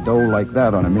doesn't waste dough like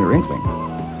that on a mere inkling.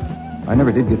 I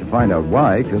never did get to find out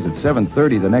why, because at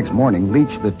 7:30 the next morning,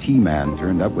 Leach the T-Man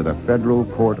turned up with a federal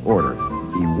court order.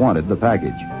 He wanted the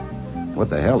package. What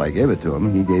the hell, I gave it to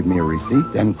him. He gave me a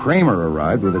receipt, and Kramer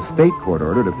arrived with a state court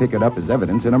order to pick it up as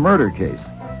evidence in a murder case.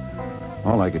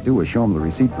 All I could do was show him the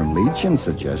receipt from Leach and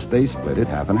suggest they split it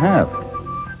half and half.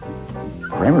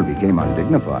 Kramer became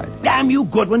undignified. Damn you,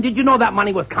 Goodwin. Did you know that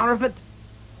money was counterfeit?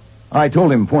 I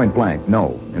told him point blank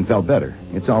no, and felt better.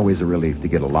 It's always a relief to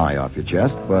get a lie off your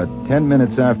chest, but 10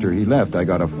 minutes after he left, I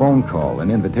got a phone call, an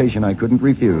invitation I couldn't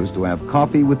refuse to have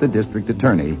coffee with the district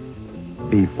attorney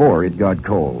before it got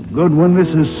cold. Goodwin,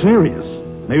 this is serious.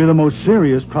 Maybe the most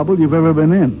serious trouble you've ever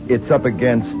been in. It's up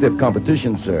against stiff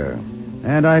competition, sir.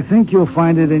 And I think you'll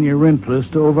find it in your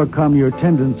interest to overcome your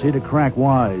tendency to crack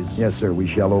wise. Yes, sir, we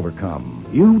shall overcome.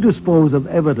 You dispose of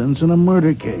evidence in a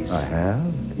murder case. I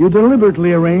have? You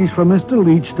deliberately arranged for Mr.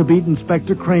 Leach to beat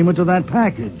Inspector Kramer to that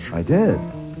package. I did.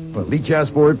 But Leach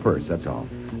asked for it first, that's all.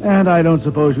 And I don't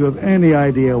suppose you have any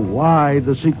idea why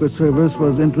the Secret Service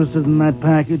was interested in that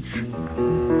package?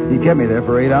 He kept me there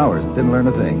for 8 hours and didn't learn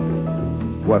a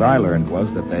thing. What I learned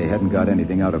was that they hadn't got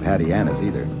anything out of Hattie Annis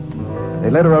either. They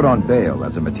let her out on bail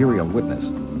as a material witness.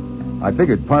 I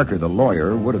figured Parker, the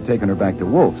lawyer, would have taken her back to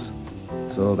Wolfe's.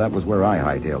 So that was where I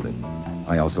hightailed it.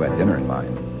 I also had dinner in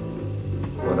mind.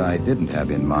 What I didn't have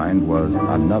in mind was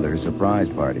another surprise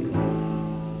party.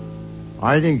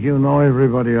 I think you know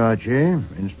everybody, Archie.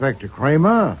 Inspector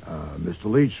Kramer, Mr.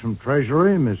 Leach from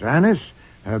Treasury, Miss Annis,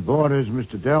 her boarders,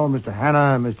 Mr. Dell, Mr.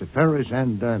 Hanna, Mr. Ferris,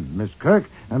 and Miss Kirk,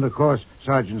 and, of course,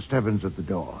 Sergeant Stebbins at the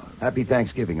door. Happy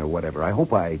Thanksgiving or whatever. I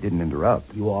hope I didn't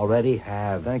interrupt. You already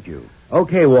have. Thank you.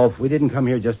 Okay, Wolf, we didn't come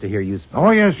here just to hear you speak.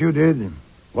 Oh, yes, you did.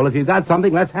 Well, if you've got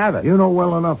something, let's have it. You know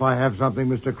well enough I have something,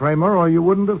 Mr. Kramer, or you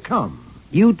wouldn't have come.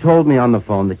 You told me on the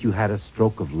phone that you had a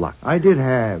stroke of luck. I did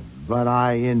have, but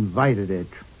I invited it.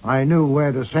 I knew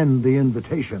where to send the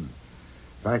invitation.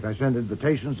 In fact, I sent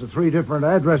invitations to 3 different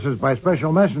addresses by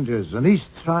special messengers. An East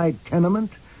Side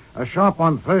tenement, a shop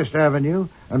on First Avenue,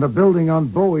 and a building on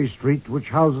Bowie Street which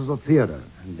houses a theater.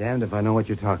 I'm damned if I know what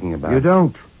you're talking about. You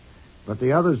don't. But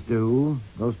the others do.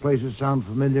 Those places sound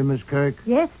familiar, Miss Kirk?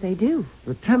 Yes, they do.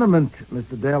 The tenement,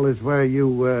 Mr. Dell, is where you,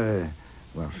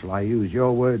 well, shall I use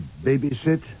your word,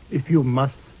 babysit? If you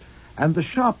must. And the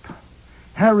shop,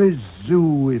 Harry's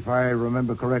Zoo, if I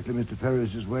remember correctly, Mr.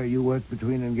 Ferris, is where you work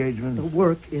between engagements. The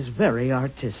work is very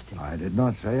artistic. I did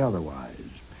not say otherwise.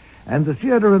 And the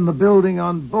theater in the building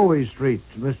on Bowie Street,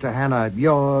 Mr. Hanna,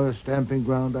 your stamping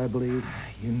ground, I believe.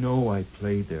 You know I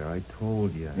played there. I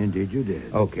told you. Indeed you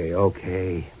did.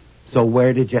 Okay. So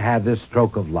where did you have this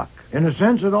stroke of luck? In a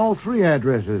sense, at all 3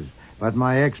 addresses. But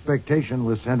my expectation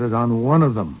was centered on one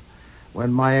of them.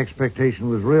 When my expectation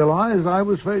was realized, I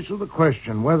was faced with the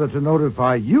question whether to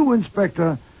notify you,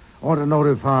 Inspector, or to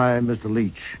notify Mr.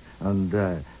 Leach.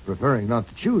 And, preferring not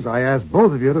to choose, I asked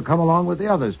both of you to come along with the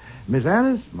others. Miss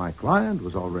Annis, my client,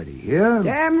 was already here.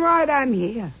 Damn right I'm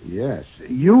here. Yes.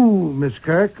 You, Miss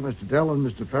Kirk, Mr. Dell, and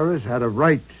Mr. Ferris had a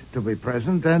right to be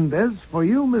present. And as for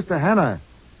you, Mr. Hanna,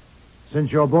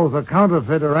 since you're both a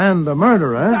counterfeiter and a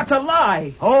murderer... That's a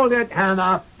lie. Hold it,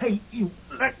 Hannah. Hey, you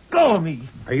let go of me.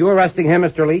 Are you arresting him,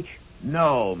 Mr. Leach?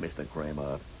 No, Mr.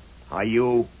 Kramer. Are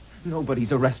you?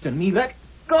 Nobody's arresting me. Let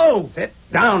go. Sit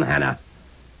down, Hannah.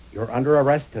 You're under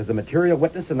arrest as a material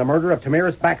witness in the murder of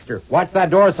Tamiris Baxter. Watch that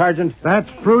door, Sergeant. That's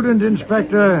prudent,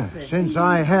 Inspector, since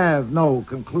I have no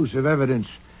conclusive evidence.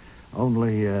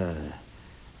 Only,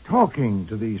 talking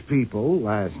to these people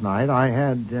last night, I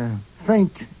had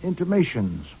faint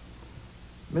intimations.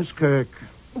 Miss Kirk.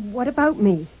 What about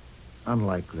me?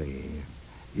 Unlikely.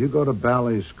 You go to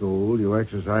ballet school, you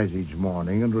exercise each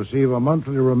morning, and receive a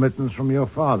monthly remittance from your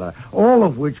father, all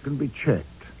of which can be checked.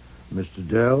 Mr.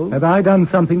 Dell? Have I done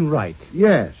something right?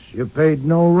 Yes, you paid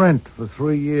no rent for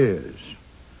 3 years.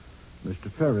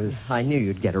 Mr. Ferris? I knew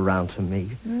you'd get around to me.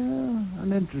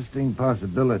 An interesting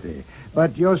possibility.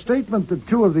 But your statement that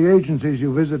 2 of the agencies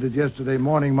you visited yesterday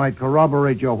morning might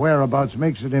corroborate your whereabouts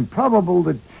makes it improbable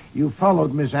that you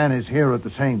followed Miss Annis here at the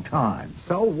same time.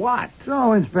 So what?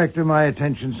 So, Inspector, my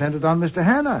attention centered on Mr.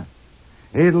 Hanna.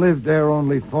 He'd lived there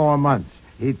only 4 months.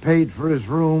 He'd paid for his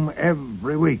room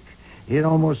every week. He'd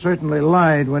almost certainly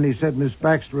lied when he said Miss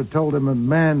Baxter had told him a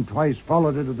man twice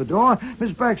followed her to the door.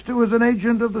 Miss Baxter was an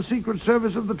agent of the Secret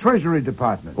Service of the Treasury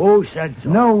Department. Who said so?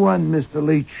 No one, Mr.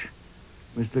 Leach.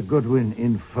 Mr. Goodwin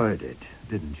inferred it,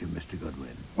 didn't you, Mr.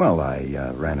 Goodwin? Well,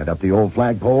 I ran it up the old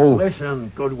flagpole.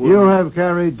 Listen, Goodwin. You have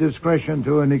carried discretion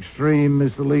to an extreme,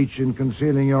 Mr. Leach, in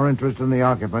concealing your interest in the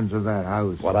occupants of that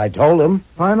house. What I told him.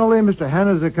 Finally, Mr.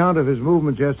 Hanna's account of his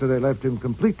movements yesterday left him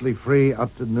completely free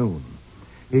up to noon.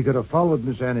 He could have followed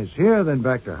Miss Annis here, then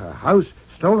back to her house,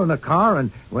 stolen a car,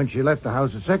 and when she left the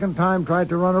house a second time, tried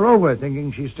to run her over,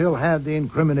 thinking she still had the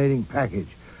incriminating package.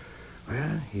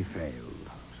 Well, he failed.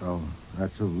 So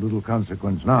that's of little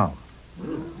consequence now.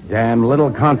 Damn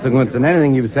little consequence in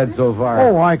anything you've said so far.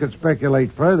 Oh, I could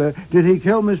speculate further. Did he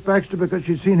kill Miss Baxter because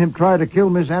she'd seen him try to kill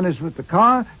Miss Annis with the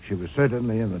car? She was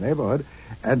certainly in the neighborhood.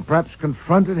 And perhaps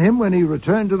confronted him when he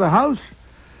returned to the house?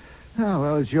 Oh,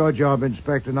 well, it's your job,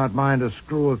 Inspector, not mine to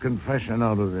screw a confession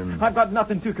out of him. I've got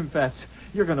nothing to confess.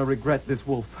 You're going to regret this,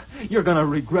 Wolf. You're going to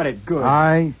regret it good.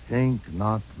 I think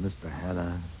not, Mr.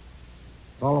 Hanna.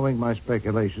 Following my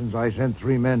speculations, I sent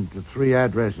 3 men to 3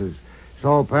 addresses.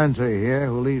 Saul Panzer here,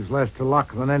 who leaves less to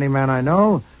luck than any man I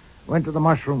know, went to the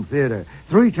Mushroom Theater.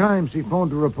 3 times he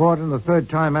phoned to report, and the 3rd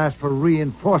time asked for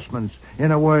reinforcements.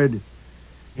 In a word,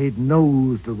 he'd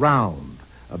nosed around,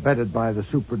 abetted by the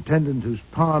superintendent whose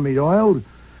palm he'd oiled,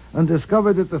 and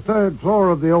discovered that the 3rd floor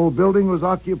of the old building was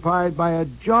occupied by a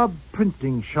job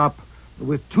printing shop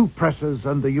with 2 presses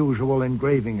and the usual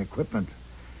engraving equipment.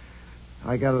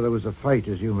 I gather there was a fight,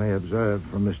 as you may observe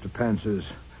from Mr. Panzer's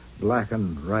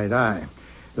blackened right eye.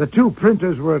 The 2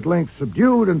 printers were at length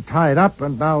subdued and tied up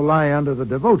and now lie under the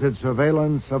devoted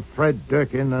surveillance of Fred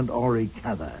Durkin and Ori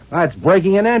Cather. That's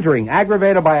breaking and entering,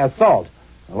 aggravated by assault.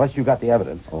 Unless you got the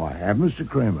evidence. Oh, I have, Mr.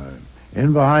 Kramer.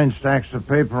 In behind stacks of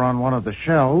paper on one of the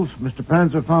shelves, Mr.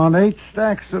 Panzer found 8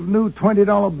 stacks of new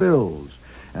 $20 bills.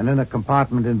 And in a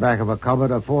compartment in back of a cupboard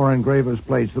are 4 engraver's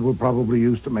plates that we'll probably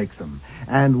use to make them.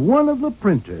 And one of the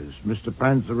printers, Mr.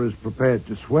 Panzer is prepared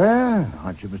to swear,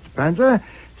 aren't you, Mr. Panzer,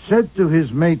 said to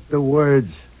his mate the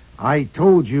words, "I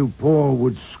told you Paul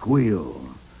would squeal."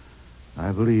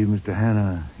 I believe, Mr.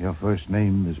 Hanna, your first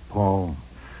name is Paul.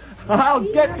 I'll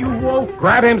get you, Wolf.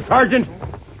 Grab him, Sergeant.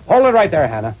 Hold it right there,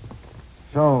 Hannah.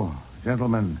 So,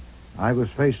 gentlemen, I was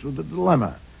faced with a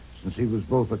dilemma. Since he was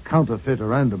both a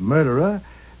counterfeiter and a murderer,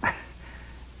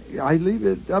 I leave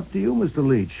it up to you, Mr.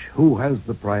 Leach, who has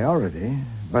the priority.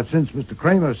 But since Mr.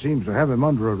 Kramer seems to have him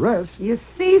under arrest... You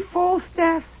see,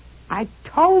 Falstaff? I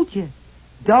told you.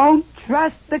 Don't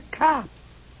trust the cops.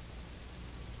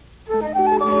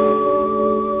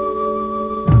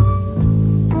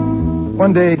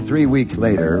 One day, 3 weeks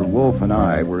later, Wolfe and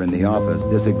I were in the office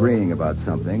disagreeing about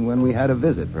something when we had a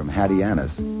visit from Hattie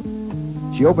Annis.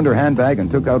 She opened her handbag and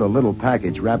took out a little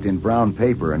package wrapped in brown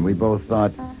paper, and we both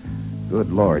thought,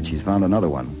 good Lord, she's found another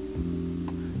one.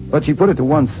 But she put it to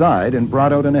one side and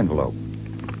brought out an envelope.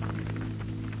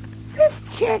 This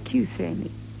check you sent me.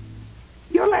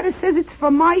 Your letter says it's for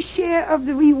my share of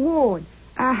the reward,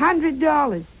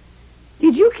 $100.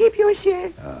 Did you keep your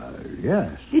share? Yes.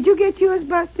 Did you get yours,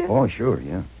 Buster? Oh, sure,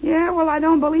 yeah. Yeah, well, I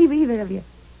don't believe either of you.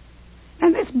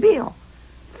 And this bill,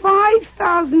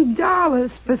 $5,000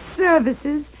 for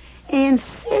services and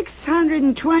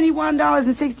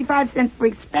 $621.65 for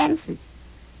expenses.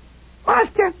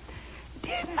 Buster,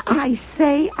 didn't I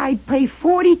say I'd pay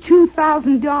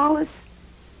 $42,000?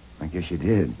 I guess you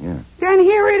did, yeah. Then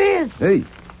here it is. Hey,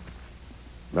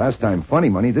 last time funny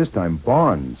money, this time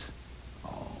bonds.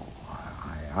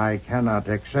 I cannot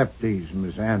accept these,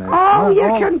 Miss Anna. Oh, you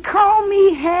can call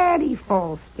me Hattie,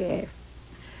 Falstaff.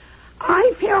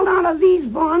 I've held on to these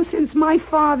bonds since my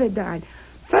father died.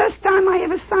 First time I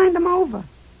ever signed them over.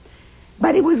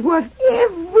 But it was worth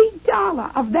every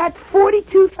dollar of that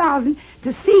 $42,000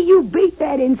 to see you beat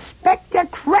that Inspector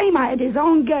Kramer at his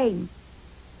own game.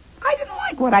 I didn't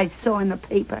like what I saw in the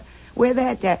paper, where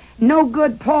that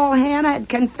no-good Paul Hanna had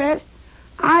confessed.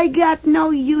 I got no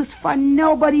use for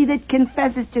nobody that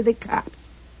confesses to the cops.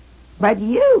 But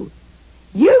you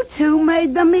two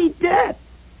made them eat dirt.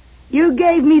 You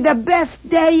gave me the best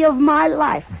day of my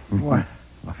life. Well,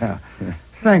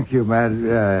 thank you,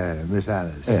 Miss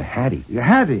Annis. Hattie.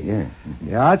 Hattie?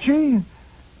 Yeah. Archie?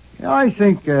 I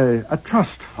think a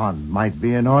trust fund might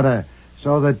be in order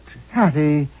so that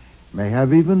Hattie may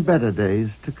have even better days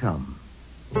to come.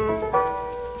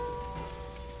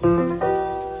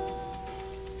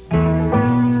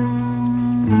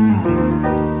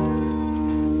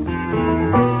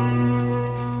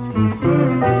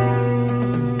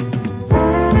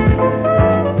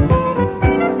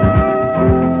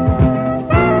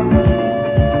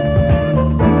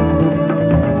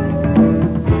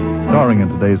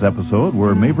 Today's episode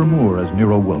were Mabel Moore as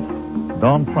Nero Wolfe,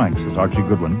 Don Franks as Archie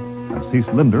Goodwin, and Cease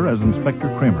Linder as Inspector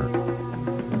Kramer.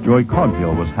 Joy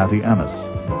Coghill was Hattie Annis,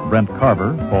 Brent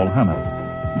Carver, Paul Hanna,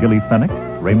 Gilly Fennick,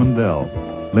 Raymond Dell,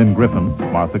 Lynn Griffin,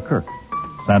 Martha Kirk,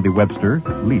 Sandy Webster,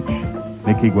 Leach,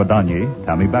 Nicky Guadagni,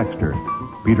 Tammy Baxter,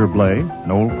 Peter Blay,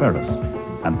 Noel Ferris,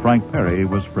 and Frank Perry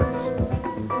was Fritz.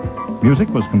 Music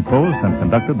was composed and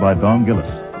conducted by Don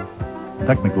Gillis.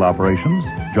 Technical operations,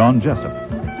 John Jessup.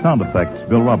 Sound effects,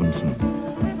 Bill Robinson.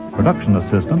 Production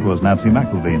assistant was Nancy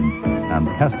McElveen, and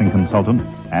casting consultant,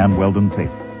 Ann Weldon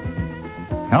Tate.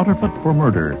 Counterfeit for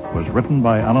Murder was written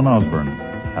by Alan Osborne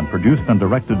and produced and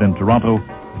directed in Toronto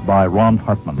by Ron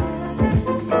Hartman.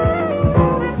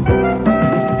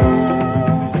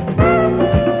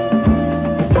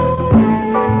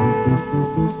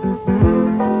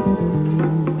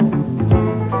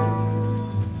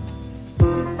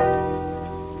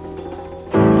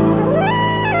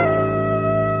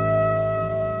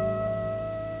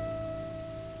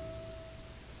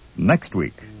 Next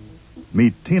week,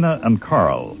 meet Tina and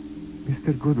Carl.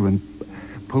 Mr. Goodwin,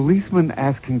 policemen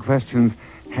asking questions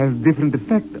has different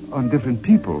effect on different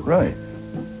people. Right.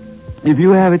 If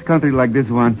you have a country like this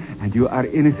one and you are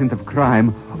innocent of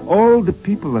crime, all the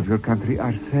people of your country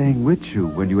are saying with you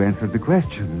when you answer the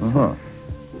questions. Uh-huh.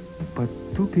 But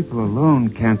 2 people alone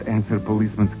can't answer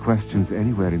policemen's questions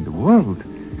anywhere in the world.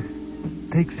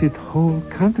 It takes it whole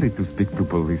country to speak to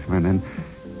policemen, and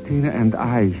Tina and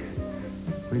I,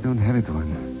 we don't have it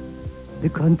one. The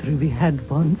country we had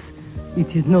once,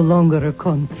 it is no longer a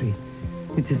country.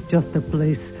 It is just a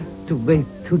place to wait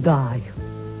to die.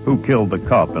 Who killed the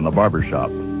cop in the barber shop?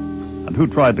 And who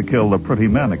tried to kill the pretty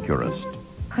manicurist?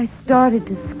 I started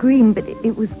to scream, but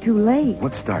it was too late.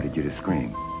 What started you to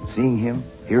scream? seeing him,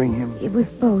 hearing him? It was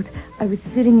both. I was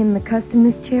sitting in the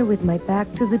customer's chair with my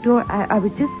back to the door. I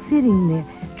was just sitting there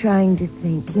trying to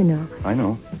think, you know. I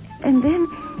know. And then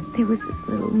there was this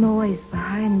little noise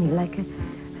behind me, like a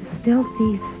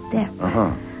stealthy step.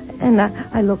 Uh-huh. And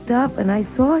I looked up and I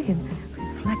saw him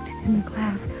reflected in the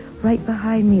glass right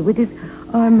behind me with his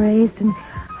arm raised, and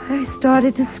I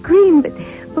started to scream, but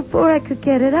before I could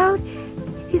get it out,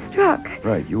 he struck.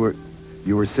 Right. You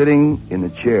were sitting in the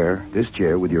chair, this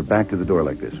chair, with your back to the door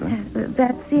like this, right?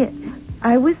 That's it.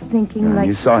 I was thinking And like...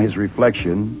 you saw his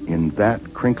reflection in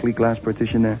that crinkly glass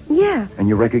partition there? Yeah. And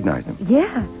you recognized him?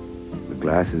 Yeah. The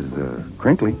glass is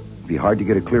crinkly. It'd be hard to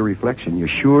get a clear reflection. You're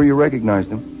sure you recognized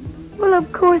him? Well,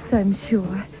 of course I'm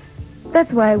sure.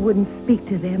 That's why I wouldn't speak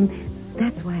to them.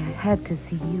 That's why I had to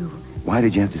see you. Why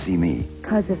did you have to see me?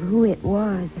 Because of who it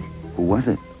was. Who was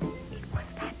it? It was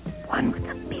that one with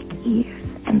the big ears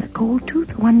and the gold tooth,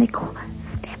 the one they call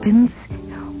Stebbins.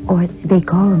 Or they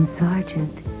call him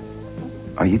Sergeant.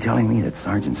 Are you telling me that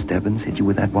Sergeant Stebbins hit you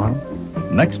with that bottle?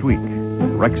 Next week,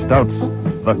 Rex Stout's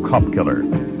The Cop Killer,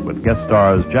 with guest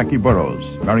stars Jackie Burroughs,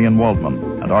 Marion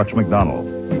Waldman, and Arch McDonald.